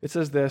 It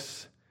says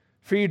this,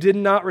 "For you did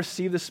not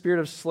receive the spirit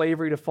of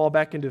slavery to fall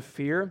back into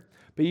fear,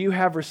 but you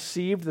have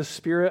received the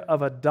Spirit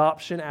of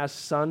adoption as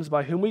sons,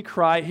 by whom we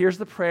cry," here's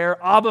the prayer,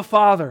 "Abba,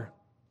 Father."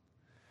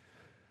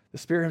 The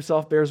Spirit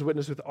himself bears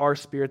witness with our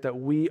spirit that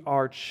we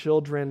are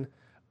children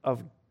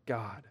of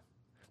God.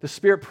 The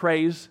Spirit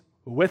prays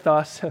with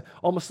us,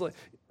 almost like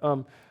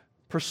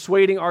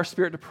persuading our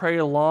spirit to pray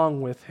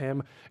along with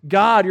him.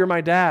 "God, you're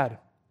my dad.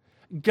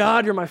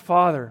 God, you're my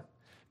father.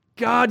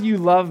 God, you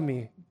love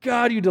me.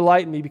 God, you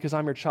delight in me because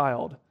I'm your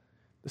child."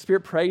 The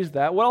Spirit prays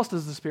that. What else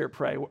does the Spirit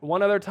pray?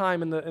 One other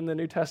time in the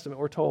New Testament,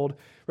 we're told,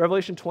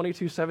 Revelation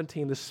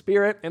 22:17, the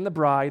Spirit and the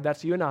bride,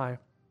 that's you and I,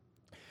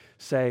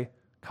 say,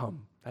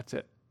 "Come." That's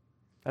it.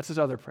 That's his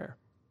other prayer.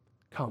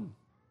 Come.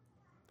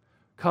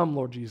 Come,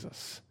 Lord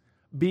Jesus.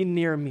 Be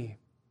near me.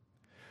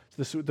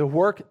 So the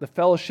work, the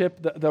fellowship,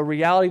 the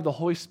reality of the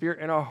Holy Spirit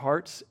in our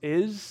hearts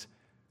is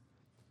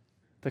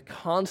the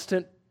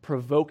constant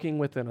provoking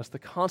within us, the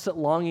constant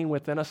longing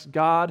within us.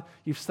 God,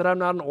 you've said I'm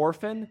not an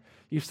orphan.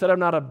 You've said I'm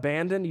not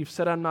abandoned. You've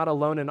said I'm not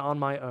alone and on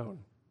my own.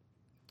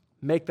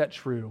 Make that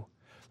true.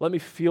 Let me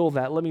feel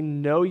that. Let me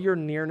know your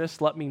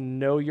nearness. Let me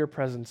know your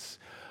presence.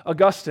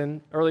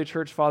 Augustine, early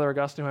church father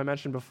Augustine, who I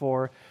mentioned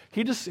before,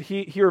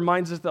 he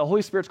reminds us that the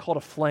Holy Spirit's called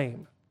a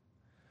flame.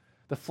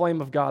 The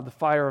flame of God, the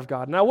fire of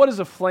God. Now, what does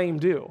a flame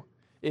do?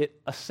 It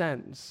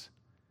ascends.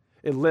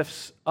 It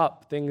lifts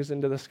up things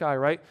into the sky,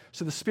 right?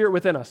 So the Spirit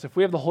within us, if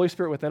we have the Holy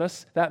Spirit within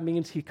us, that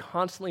means He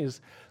constantly is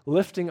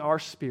lifting our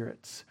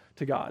spirits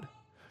to God,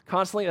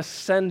 constantly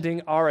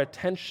ascending our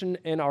attention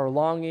and our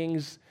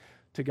longings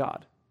to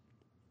God.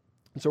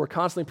 And so we're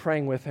constantly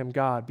praying with Him,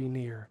 God, be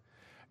near.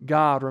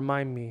 God,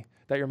 remind me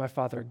that you're my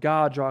Father.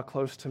 God, draw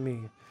close to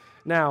me.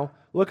 Now,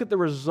 look at the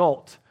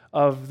result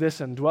of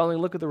this indwelling.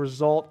 Look at the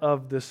result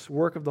of this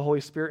work of the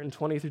Holy Spirit in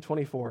 20 through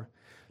 24.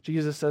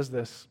 Jesus says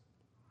this,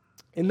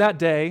 in that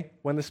day,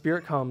 when the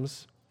Spirit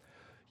comes,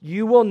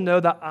 you will know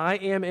that I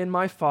am in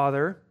my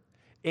Father,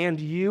 and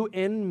you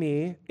in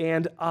me,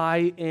 and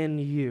I in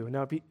you.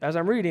 Now, as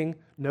I'm reading,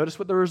 notice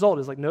what the result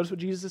is. Notice what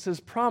Jesus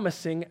is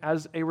promising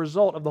as a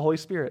result of the Holy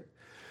Spirit.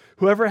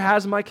 Whoever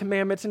has my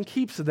commandments and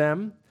keeps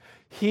them,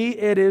 he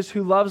it is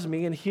who loves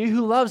me, and he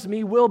who loves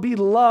me will be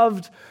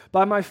loved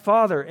by my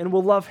Father, and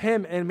will love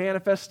him and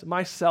manifest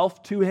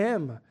myself to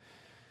him.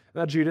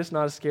 Now Judas,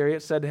 not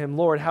Iscariot, said to him,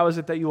 Lord, how is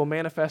it that you will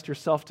manifest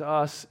yourself to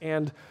us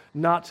and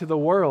not to the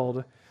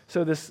world?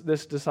 So this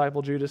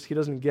disciple, Judas, he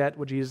doesn't get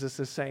what Jesus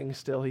is saying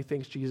still. He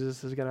thinks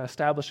Jesus is going to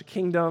establish a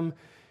kingdom,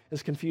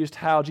 is confused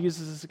how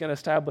Jesus is going to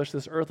establish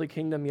this earthly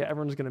kingdom, yet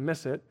everyone's going to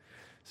miss it.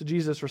 So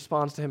Jesus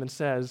responds to him and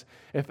says,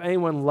 if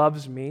anyone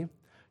loves me,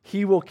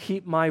 he will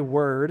keep my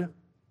word,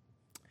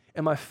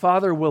 and my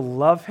Father will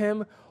love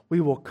him.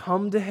 We will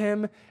come to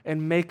him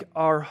and make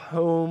our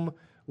home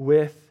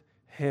with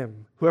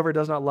him. Whoever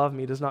does not love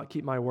me does not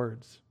keep my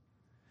words.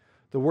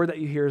 The word that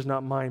you hear is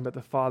not mine, but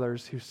the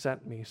Father's who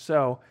sent me.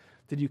 So,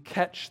 did you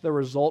catch the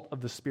result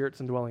of the Spirit's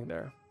indwelling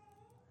there?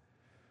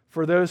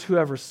 For those who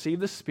have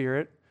received the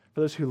Spirit,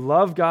 for those who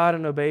love God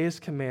and obey His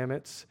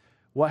commandments,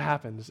 what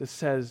happens? It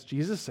says,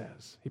 Jesus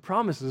says, He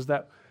promises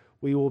that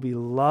we will be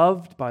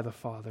loved by the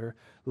Father,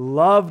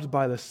 loved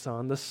by the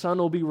Son. The Son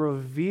will be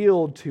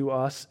revealed to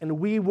us, and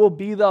we will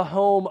be the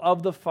home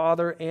of the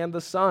Father and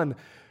the Son.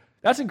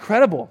 That's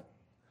incredible.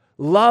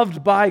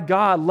 Loved by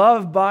God,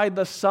 loved by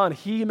the Son.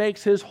 He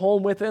makes His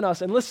home within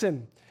us. And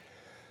listen,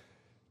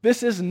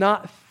 this is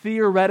not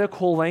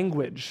theoretical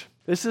language.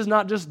 This is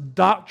not just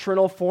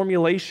doctrinal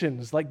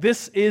formulations.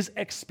 This is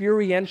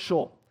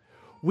experiential.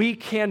 We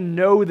can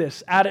know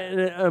this at an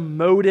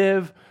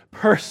emotive,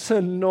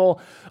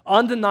 personal,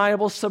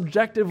 undeniable,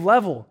 subjective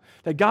level.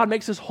 That God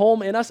makes His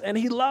home in us and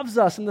He loves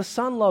us and the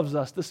Son loves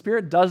us. The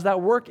Spirit does that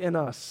work in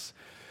us.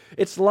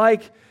 It's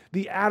like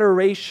the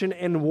adoration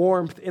and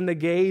warmth in the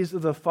gaze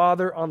of the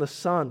Father on the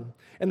Son,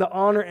 and the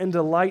honor and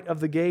delight of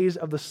the gaze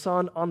of the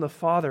Son on the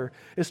Father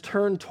is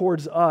turned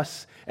towards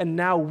us, and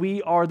now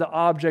we are the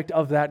object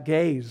of that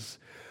gaze.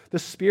 The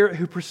Spirit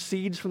who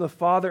proceeds from the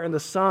Father and the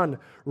Son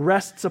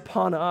rests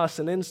upon us,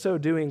 and in so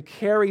doing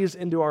carries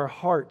into our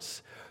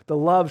hearts the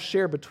love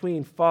shared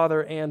between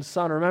Father and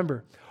Son.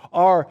 Remember,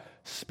 our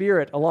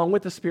spirit, along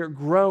with the Spirit,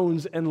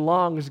 groans and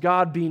longs,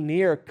 God, be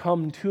near,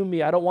 come to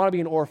me. I don't want to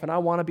be an orphan. I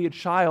want to be a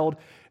child.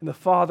 And the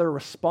Father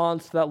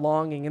responds to that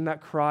longing and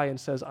that cry and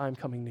says, I'm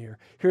coming near.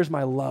 Here's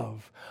my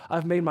love.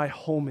 I've made my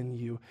home in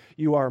you.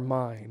 You are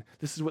mine.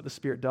 This is what the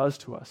Spirit does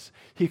to us.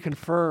 He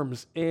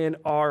confirms in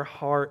our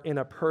heart in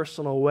a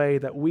personal way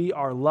that we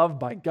are loved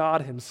by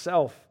God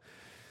Himself.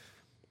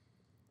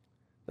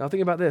 Now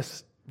think about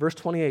this. Verse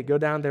 28, go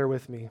down there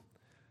with me.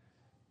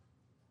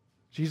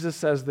 Jesus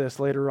says this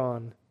later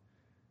on.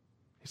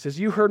 He says,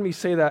 you heard me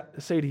say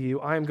to you,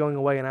 I am going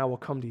away and I will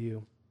come to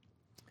you.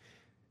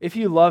 If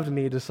you loved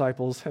me,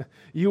 disciples,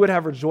 you would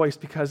have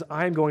rejoiced because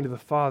I am going to the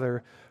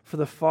Father, for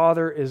the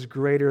Father is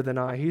greater than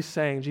I.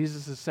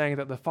 Jesus is saying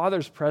that the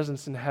Father's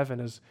presence in heaven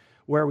is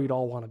where we'd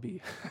all want to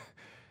be.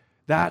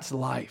 That's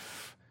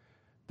life.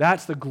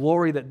 That's the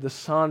glory that the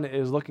Son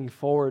is looking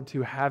forward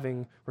to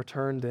having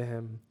returned to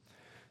Him.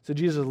 So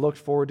Jesus looked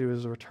forward to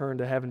His return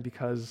to heaven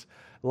because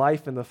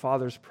life in the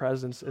Father's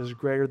presence is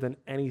greater than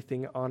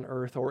anything on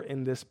earth or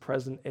in this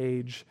present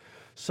age.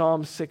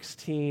 Psalm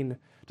 16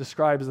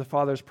 describes the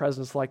Father's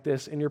presence like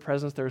this. In your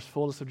presence there is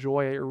fullness of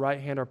joy. At your right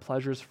hand are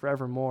pleasures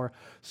forevermore.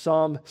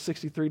 Psalm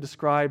 63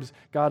 describes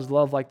God's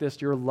love like this.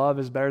 Your love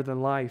is better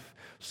than life.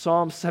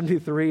 Psalm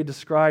 73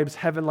 describes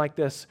heaven like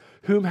this.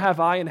 Whom have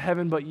I in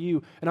heaven but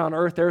you? And on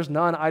earth there is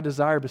none I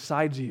desire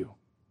besides you.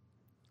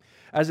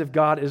 As if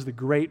God is the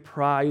great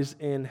prize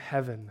in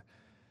heaven.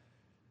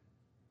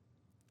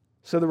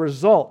 So the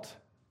result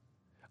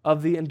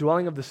of the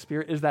indwelling of the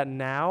Spirit is that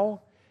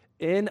now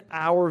in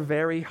our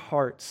very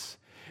hearts,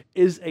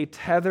 is a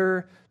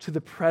tether to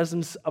the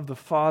presence of the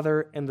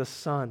Father and the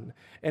Son.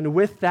 And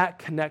with that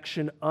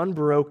connection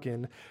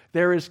unbroken,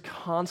 there is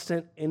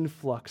constant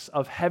influx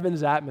of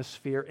heaven's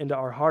atmosphere into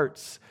our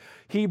hearts.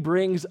 He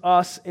brings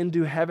us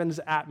into heaven's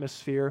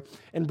atmosphere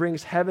and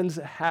brings heaven's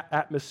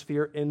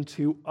atmosphere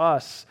into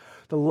us.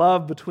 The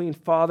love between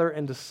Father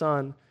and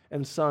Son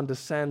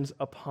descends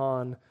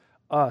upon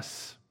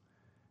us.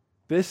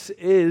 This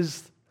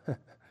is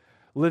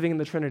living in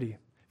the Trinity.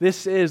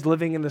 This is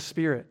living in the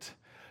Spirit,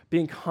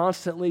 being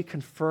constantly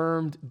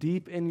confirmed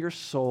deep in your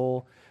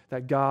soul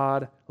that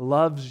God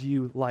loves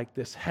you like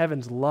this.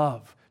 Heaven's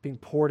love being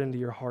poured into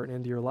your heart and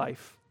into your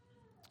life.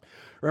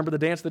 Remember the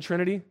dance of the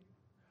Trinity?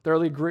 The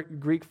early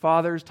Greek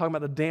fathers talking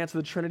about the dance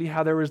of the Trinity,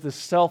 how there was this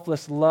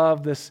selfless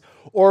love, this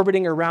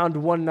orbiting around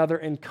one another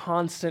in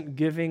constant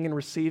giving and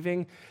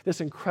receiving,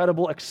 this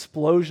incredible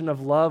explosion of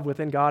love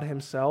within God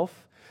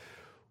Himself.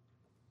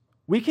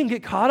 We can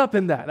get caught up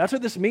in that. That's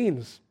what this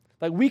means.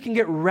 Like we can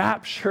get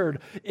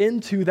raptured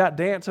into that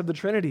dance of the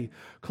Trinity.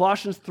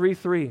 Colossians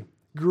 3:3,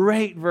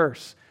 great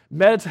verse.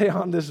 Meditate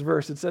on this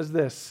verse. It says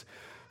this,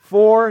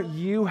 "For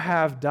you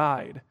have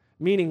died."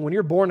 Meaning when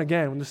you're born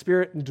again, when the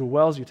Spirit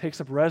indwells you,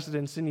 takes up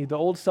residence in you, the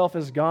old self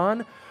is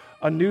gone,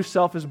 a new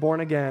self is born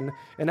again.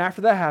 And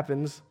after that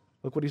happens,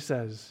 look what he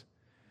says,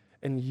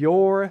 "And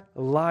your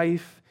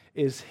life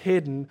is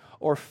hidden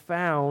or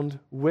found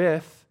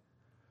with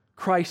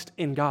Christ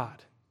in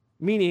God."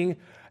 Meaning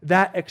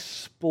that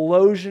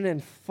explosion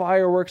and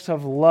fireworks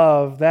of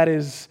love that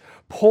is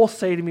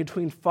pulsating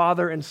between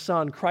Father and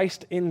Son,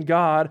 Christ in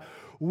God,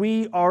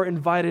 we are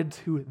invited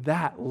to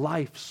that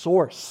life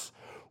source.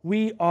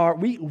 We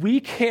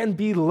can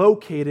be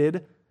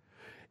located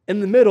in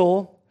the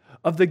middle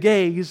of the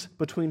gaze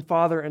between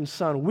Father and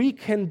Son. We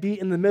can be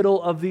in the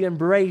middle of the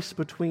embrace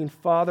between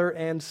Father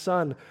and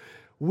Son.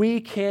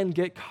 We can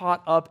get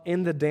caught up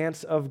in the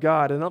dance of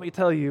God. And let me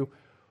tell you,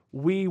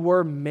 we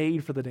were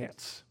made for the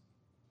dance.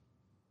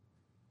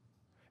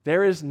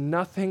 There is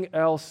nothing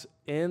else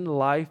in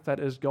life that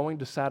is going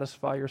to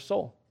satisfy your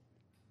soul.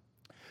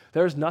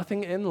 There's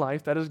nothing in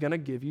life that is going to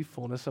give you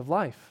fullness of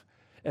life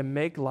and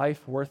make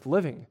life worth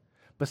living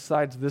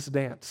besides this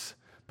dance,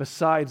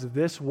 besides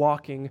this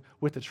walking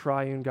with the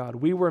triune God.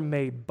 We were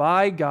made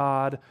by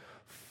God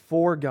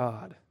for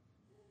God.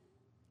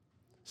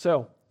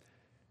 So,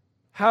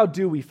 how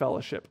do we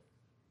fellowship?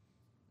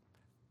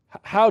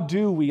 How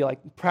do we,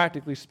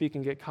 practically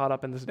speaking, get caught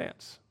up in this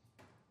dance?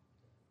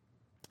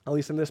 At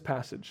least in this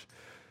passage.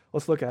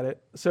 Let's look at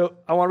it. So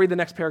I want to read the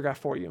next paragraph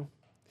for you.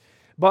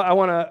 But I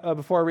want to,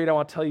 before I read, I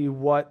want to tell you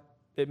what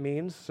it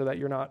means so that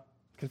you're not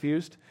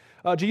confused.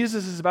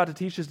 Jesus is about to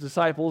teach his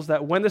disciples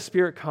that when the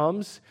Spirit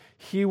comes,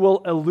 he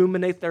will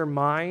illuminate their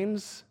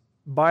minds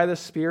by the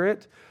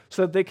Spirit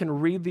so that they can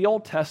read the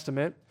Old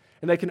Testament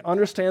and they can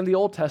understand the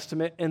Old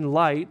Testament in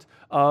light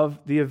of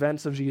the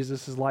events of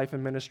Jesus' life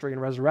and ministry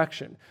and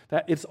resurrection.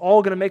 That it's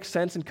all going to make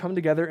sense and come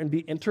together and be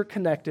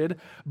interconnected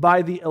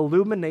by the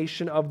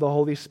illumination of the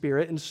Holy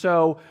Spirit. And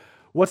so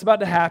what's about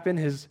to happen,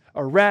 his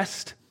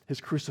arrest, his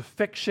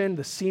crucifixion,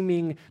 the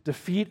seeming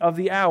defeat of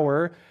the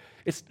hour,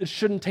 it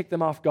shouldn't take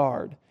them off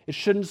guard. It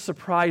shouldn't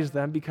surprise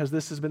them because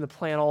this has been the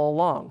plan all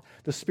along.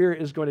 The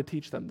Spirit is going to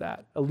teach them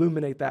that,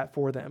 illuminate that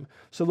for them.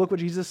 So look what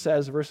Jesus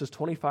says, verses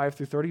 25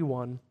 through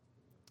 31.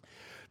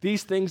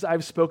 "These things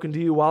I've spoken to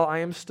you while I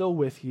am still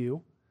with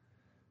you.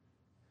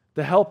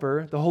 The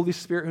Helper, the Holy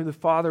Spirit, whom the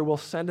Father will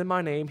send in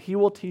my name, he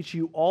will teach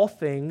you all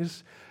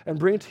things and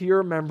bring to your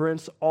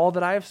remembrance all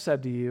that I have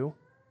said to you.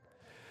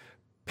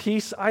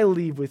 Peace I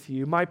leave with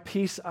you, my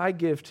peace I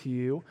give to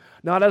you.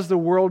 Not as the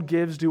world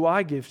gives do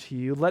I give to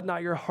you. Let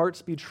not your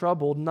hearts be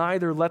troubled,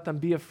 neither let them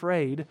be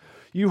afraid.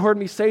 You heard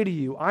me say to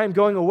you, I am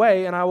going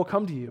away and I will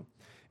come to you.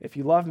 If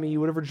you love me, you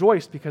would have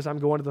rejoiced because I'm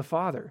going to the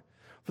Father.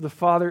 For the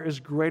Father is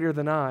greater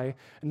than I,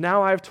 and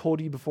now I have told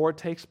you before it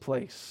takes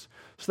place,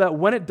 so that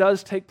when it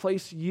does take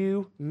place,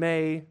 you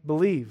may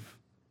believe.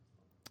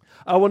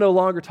 I will no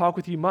longer talk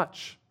with you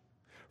much,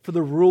 for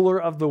the ruler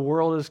of the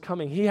world is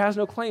coming. He has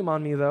no claim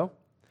on me, though,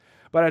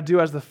 but I do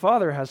as the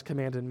Father has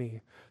commanded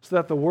me, so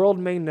that the world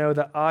may know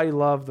that I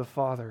love the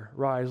Father.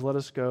 Rise, let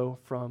us go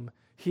from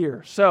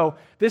here." So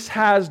this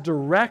has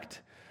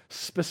direct,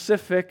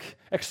 specific,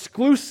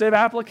 exclusive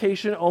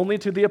application only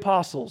to the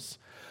apostles.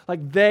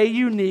 Like they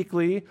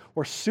uniquely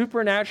were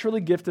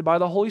supernaturally gifted by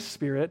the Holy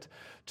Spirit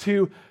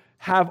to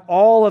have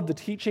all of the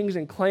teachings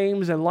and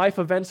claims and life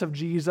events of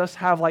Jesus,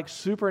 have like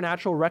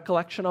supernatural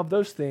recollection of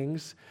those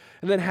things,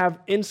 and then have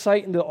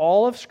insight into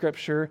all of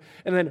Scripture,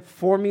 and then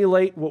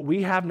formulate what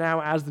we have now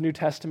as the New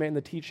Testament and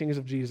the teachings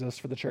of Jesus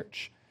for the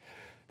church.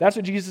 That's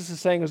what Jesus is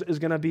saying is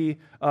going to be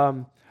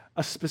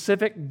a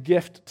specific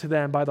gift to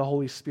them by the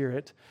Holy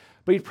Spirit.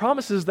 But he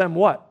promises them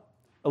what?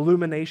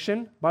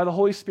 Illumination by the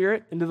Holy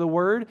Spirit into the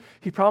Word.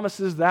 He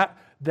promises that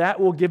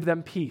that will give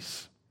them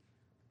peace.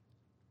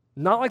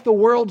 Not like the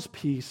world's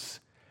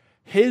peace,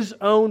 his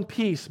own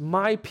peace.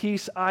 My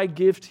peace I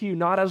give to you,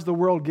 not as the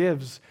world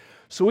gives.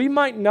 So we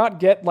might not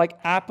get like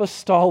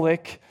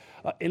apostolic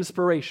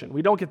inspiration.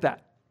 We don't get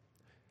that.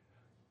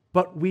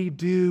 But we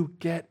do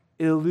get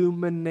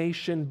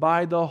illumination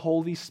by the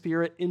Holy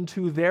Spirit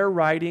into their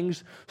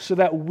writings so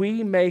that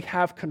we may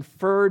have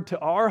conferred to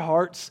our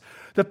hearts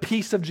the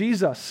peace of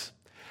Jesus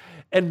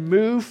and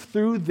move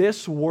through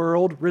this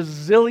world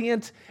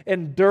resilient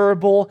and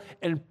durable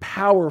and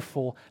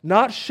powerful,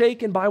 not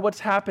shaken by what's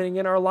happening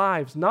in our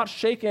lives, not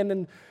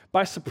shaken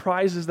by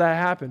surprises that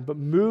happen, but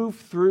move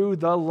through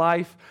the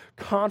life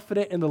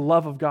confident in the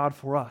love of God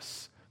for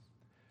us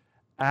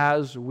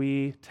as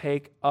we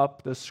take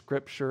up the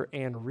Scripture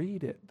and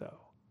read it, though.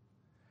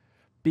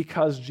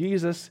 Because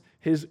Jesus,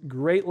 his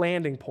great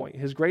landing point,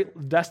 his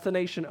great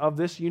destination of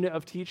this unit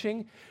of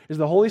teaching is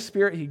the Holy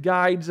Spirit. He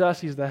guides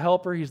us. He's the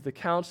helper. He's the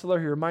counselor.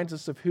 He reminds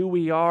us of who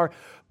we are.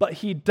 But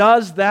he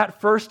does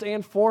that first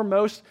and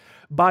foremost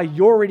by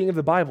your reading of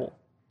the Bible.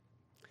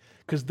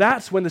 Because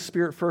that's when the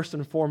Spirit first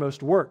and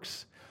foremost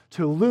works,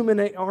 to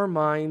illuminate our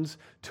minds,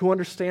 to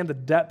understand the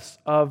depths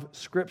of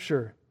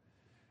Scripture.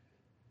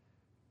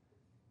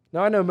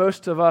 Now, I know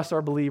most of us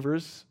are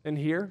believers in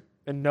here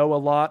and know a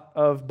lot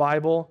of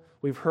Bible.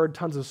 We've heard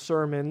tons of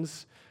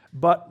sermons,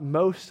 but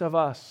most of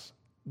us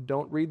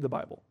don't read the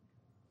Bible.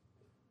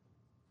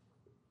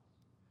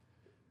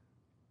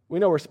 We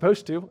know we're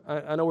supposed to.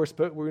 I know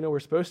we know we're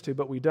supposed to,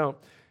 but we don't.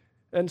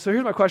 And so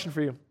here's my question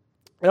for you.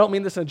 I don't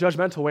mean this in a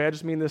judgmental way. I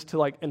just mean this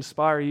to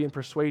inspire you and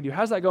persuade you.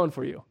 How's that going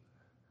for you?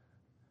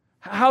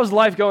 How's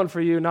life going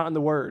for you, not in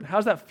the Word?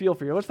 How's that feel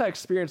for you? What's that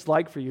experience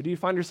like for you? Do you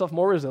find yourself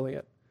more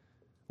resilient,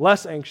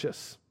 less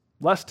anxious,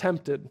 less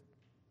tempted,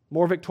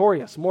 more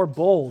victorious, more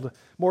bold,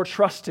 more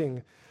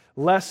trusting,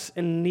 less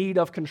in need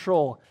of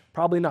control?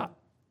 Probably not,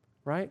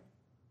 right?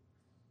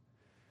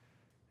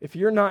 If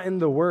you're not in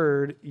the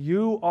Word,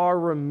 you are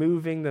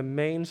removing the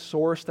main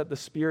source that the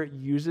Spirit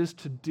uses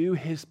to do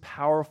His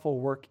powerful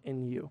work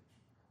in you.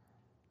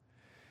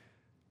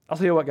 I'll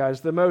tell you what,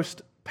 guys, the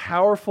most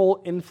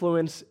powerful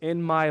influence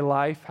in my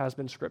life has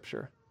been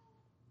Scripture.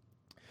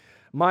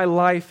 My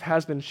life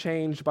has been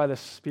changed by the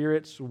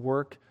Spirit's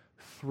work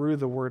through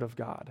the Word of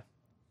God.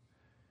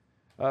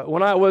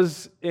 When I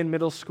was in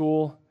middle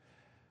school,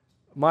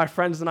 my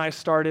friends and I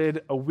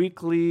started a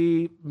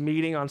weekly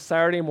meeting on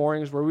Saturday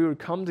mornings where we would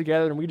come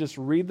together and we just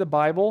read the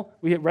Bible.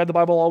 We had read the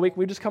Bible all week.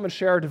 We just come and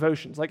share our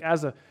devotions.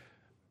 As a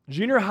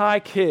junior high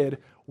kid,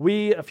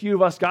 a few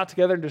of us got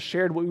together and just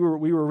shared what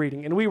we were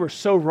reading. And we were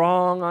so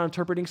wrong on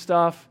interpreting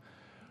stuff.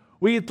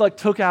 We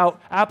took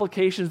out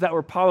applications that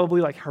were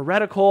probably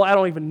heretical. I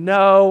don't even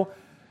know.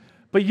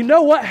 But you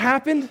know what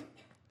happened?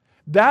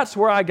 That's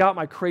where I got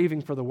my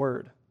craving for the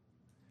Word.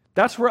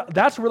 That's where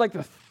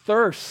the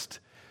thirst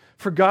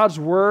for God's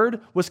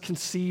Word was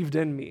conceived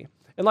in me.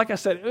 And like I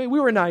said, we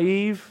were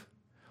naive.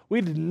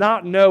 We did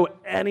not know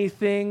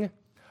anything,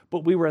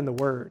 but we were in the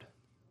Word.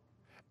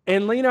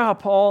 And you know how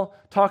Paul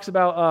talks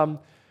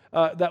about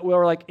that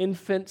we're like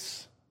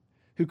infants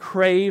who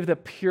crave the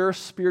pure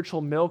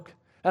spiritual milk?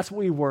 That's what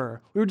we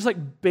were. We were just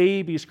like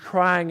babies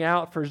crying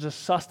out for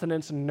just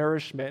sustenance and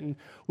nourishment. And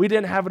we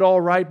didn't have it all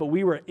right, but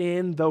we were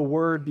in the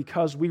Word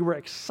because we were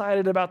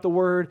excited about the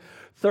Word,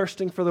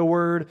 thirsting for the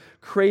Word,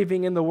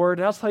 craving in the Word.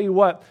 And I'll tell you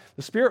what,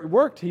 the Spirit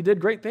worked. He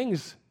did great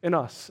things in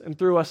us and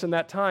through us in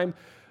that time.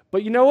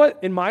 But you know what?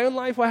 In my own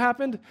life, what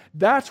happened?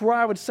 That's where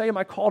I would say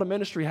my call to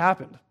ministry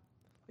happened.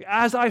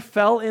 As I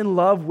fell in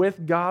love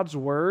with God's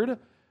Word,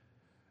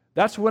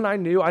 that's when I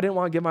knew I didn't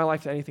want to give my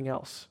life to anything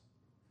else.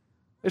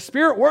 The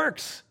Spirit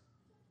works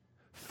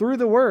through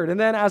the Word. And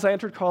then as I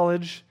entered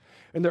college,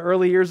 in the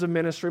early years of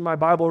ministry, my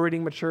Bible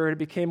reading matured. It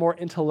became more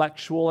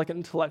intellectual, like an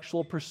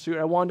intellectual pursuit.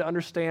 I wanted to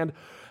understand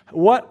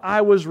what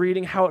I was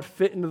reading, how it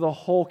fit into the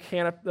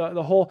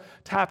whole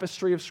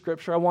tapestry of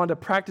Scripture. I wanted to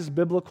practice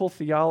biblical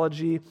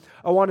theology.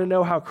 I wanted to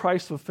know how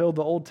Christ fulfilled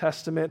the Old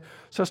Testament.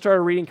 So I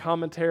started reading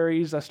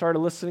commentaries. I started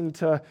listening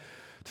to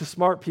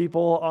smart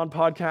people on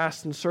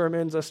podcasts and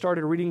sermons. I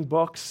started reading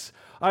books.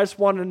 I just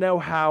wanted to know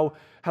how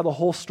the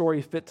whole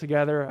story fit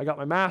together. I got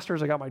my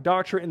master's, I got my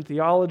doctorate in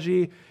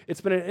theology.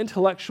 It's been an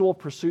intellectual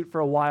pursuit for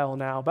a while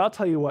now. But I'll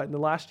tell you what, in the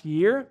last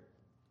year,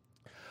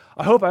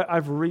 I hope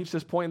I've reached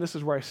this point, and this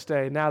is where I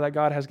stay. Now that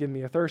God has given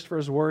me a thirst for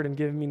His Word and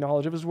given me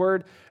knowledge of His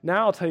Word,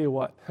 now I'll tell you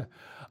what,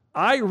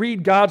 I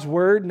read God's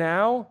Word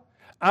now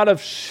out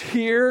of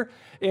sheer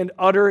and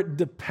utter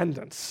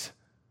dependence,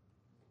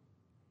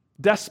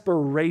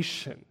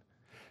 desperation.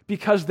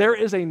 Because there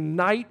is a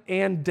night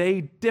and day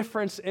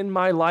difference in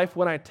my life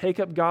when I take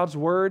up God's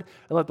Word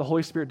and let the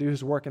Holy Spirit do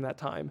His work in that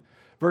time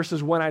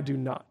versus when I do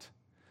not.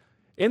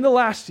 In the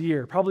last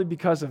year, probably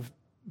because of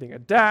being a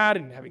dad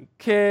and having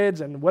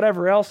kids and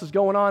whatever else is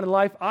going on in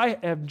life, I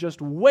am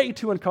just way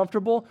too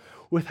uncomfortable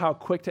with how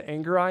quick to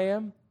anger I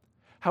am,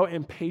 how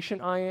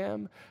impatient I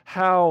am,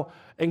 how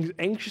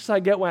anxious I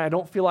get when I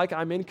don't feel like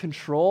I'm in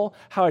control,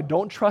 how I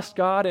don't trust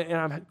God and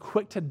I'm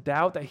quick to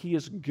doubt that He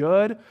is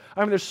good. I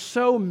mean, there's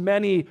so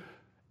many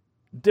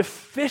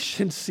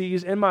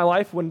deficiencies in my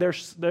life when there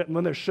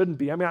shouldn't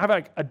be. I mean, I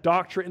have a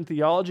doctorate in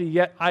theology,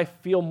 yet I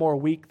feel more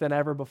weak than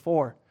ever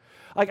before.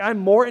 I'm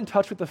more in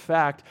touch with the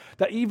fact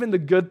that even the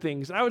good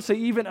things, and I would say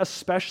even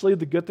especially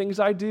the good things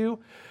I do,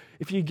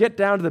 if you get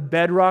down to the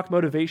bedrock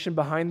motivation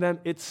behind them,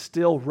 it's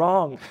still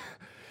wrong.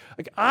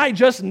 Like, I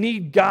just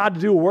need God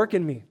to do a work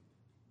in me.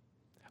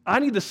 I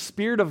need the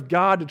Spirit of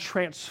God to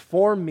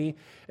transform me,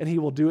 and He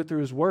will do it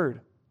through His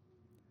Word.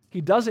 He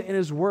does it in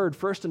His Word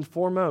first and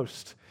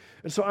foremost.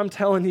 And so I'm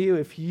telling you,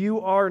 if you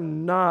are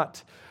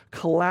not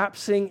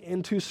collapsing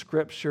into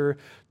Scripture,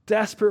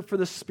 desperate for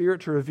the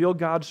Spirit to reveal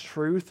God's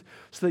truth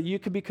so that you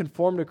can be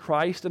conformed to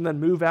Christ and then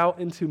move out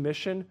into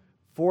mission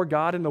for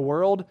God in the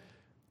world,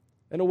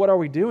 and what are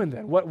we doing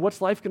then?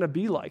 What's life going to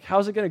be like?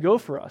 How's it going to go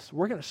for us?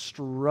 We're going to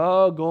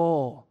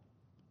struggle.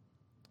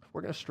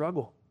 We're going to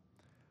struggle.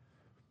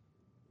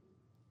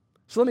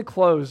 So let me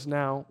close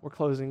now. We're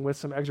closing with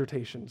some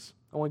exhortations.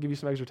 I want to give you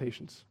some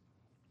exhortations.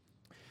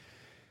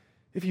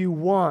 If you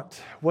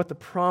want what the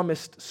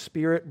promised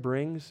Spirit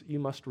brings, you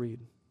must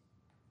read.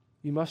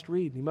 You must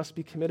read. You must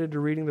be committed to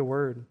reading the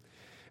Word.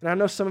 And I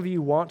know some of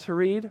you want to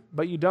read,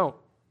 but you don't.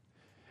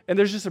 And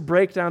there's just a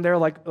breakdown there,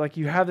 like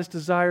you have this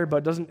desire,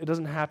 but it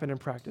doesn't happen in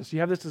practice. You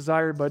have this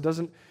desire, but it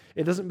doesn't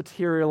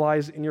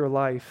materialize in your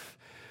life.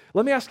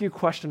 Let me ask you a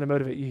question to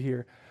motivate you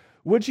here.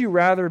 Would you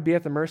rather be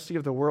at the mercy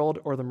of the world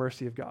or the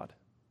mercy of God?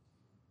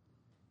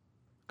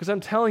 Because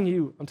I'm telling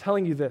you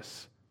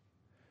this.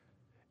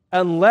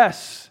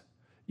 Unless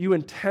you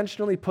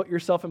intentionally put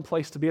yourself in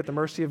place to be at the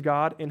mercy of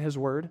God in His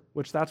Word,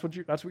 which that's what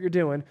you're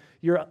doing,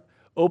 you're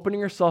opening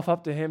yourself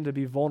up to Him to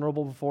be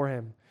vulnerable before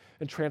Him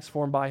and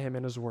transformed by Him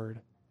in His Word.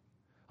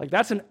 Like,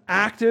 that's an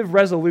active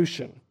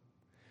resolution.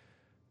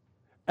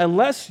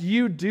 Unless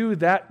you do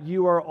that,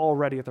 you are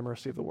already at the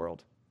mercy of the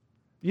world.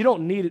 You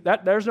don't need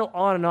it. There's no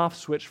on and off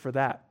switch for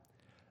that.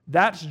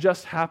 That's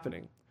just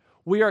happening.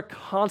 We are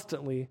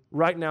constantly,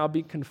 right now,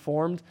 being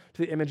conformed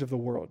to the image of the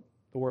world.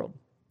 I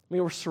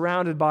mean, we're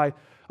surrounded by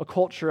a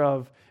culture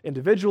of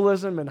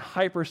individualism and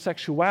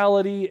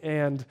hypersexuality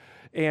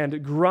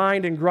and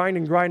grind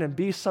and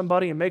be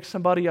somebody and make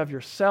somebody of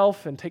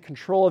yourself and take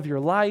control of your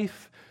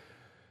life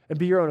and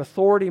be your own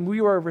authority. And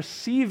we are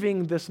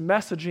receiving this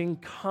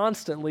messaging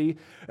constantly.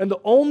 And the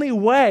only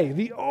way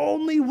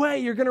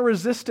you're going to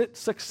resist it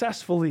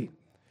successfully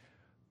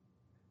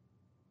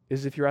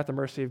is if you're at the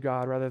mercy of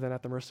God rather than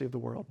at the mercy of the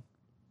world.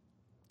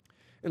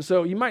 And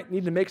so you might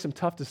need to make some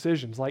tough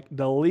decisions, like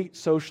delete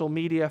social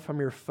media from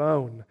your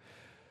phone.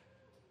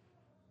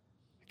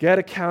 Get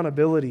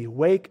accountability.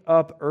 Wake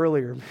up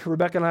earlier.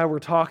 Rebecca and I were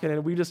talking,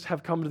 and we just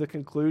have come to the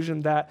conclusion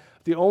that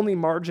the only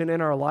margin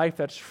in our life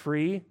that's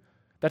free,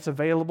 that's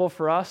available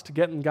for us to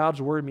get in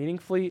God's Word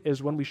meaningfully,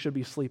 is when we should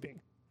be sleeping.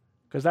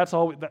 Because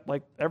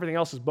everything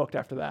else is booked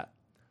after that.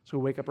 So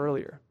we wake up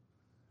earlier.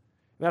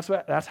 And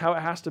that's how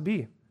it has to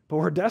be. But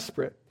we're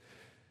desperate.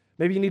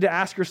 Maybe you need to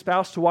ask your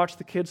spouse to watch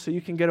the kids so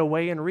you can get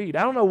away and read.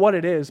 I don't know what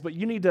it is, but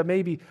you need to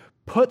maybe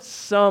put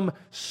some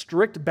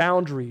strict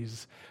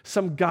boundaries,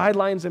 some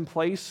guidelines in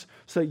place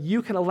so that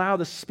you can allow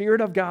the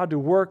Spirit of God to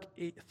work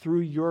through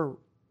your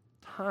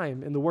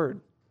time in the Word.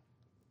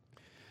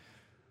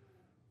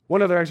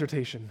 One other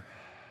exhortation.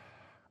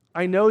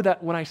 I know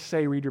that when I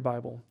say read your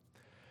Bible,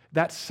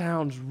 that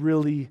sounds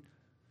really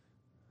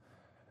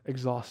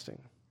exhausting.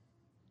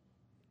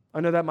 I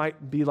know that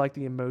might be like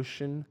the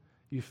emotion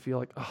you feel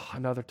like,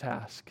 another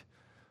task,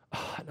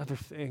 another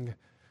thing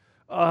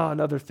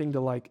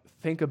to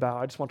think about.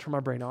 I just want to turn my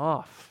brain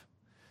off.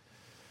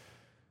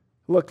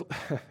 Look,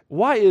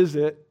 why is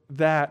it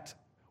that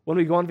when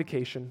we go on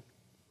vacation,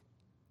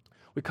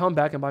 we come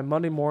back and by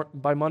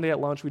Monday at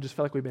lunch, we just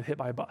feel like we've been hit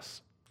by a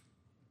bus?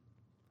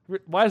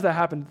 Why does that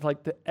happen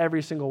to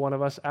every single one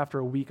of us after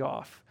a week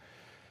off?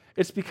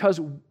 It's because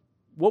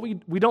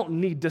we don't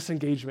need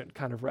disengagement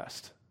kind of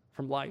rest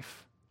from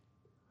life.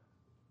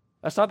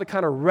 That's not the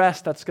kind of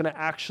rest that's going to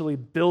actually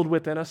build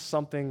within us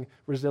something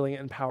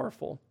resilient and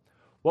powerful.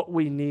 What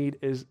we need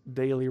is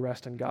daily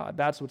rest in God.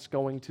 That's what's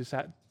going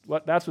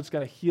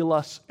to heal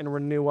us and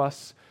renew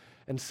us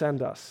and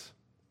send us.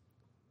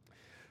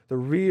 The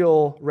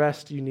real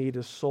rest you need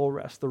is soul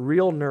rest. The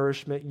real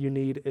nourishment you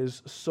need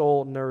is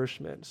soul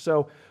nourishment.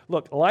 So,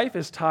 look, life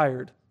is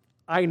tired.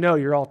 I know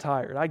you're all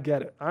tired. I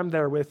get it. I'm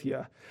there with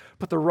you.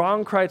 But the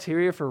wrong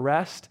criteria for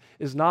rest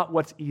is not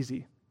what's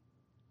easy.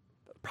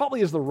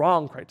 Probably is the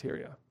wrong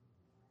criteria.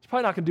 It's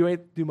probably not going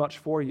to do much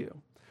for you.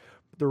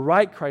 The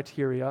right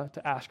criteria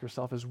to ask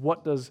yourself is,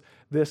 what does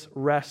this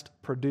rest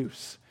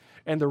produce?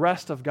 And the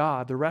rest of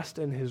God, the rest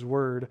in His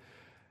Word,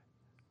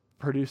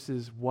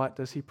 produces what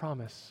does He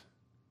promise?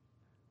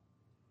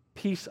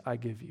 Peace I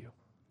give you.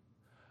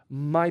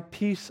 My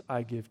peace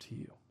I give to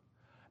you.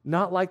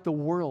 Not like the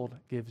world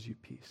gives you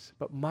peace,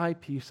 but my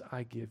peace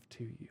I give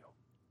to you.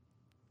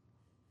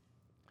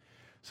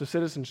 So,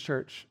 Citizens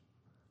Church,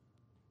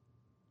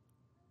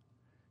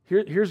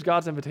 here's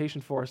God's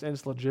invitation for us, and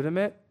it's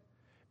legitimate.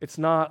 It's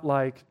not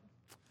like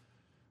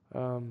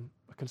a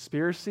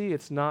conspiracy.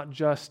 It's not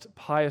just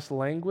pious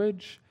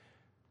language.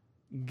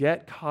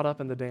 Get caught up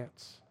in the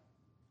dance.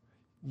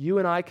 You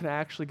and I can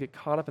actually get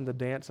caught up in the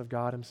dance of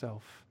God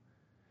Himself.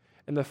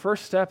 And the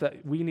first step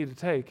that we need to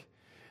take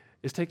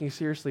is taking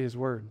seriously His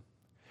Word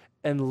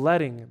and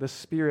letting the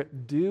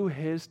Spirit do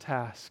His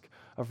task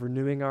of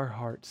renewing our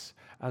hearts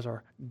as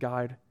our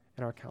guide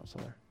and our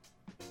counselor.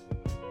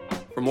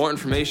 For more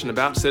information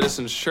about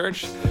Citizens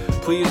Church,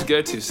 please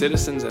go to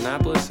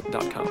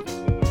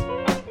citizensannapolis.com.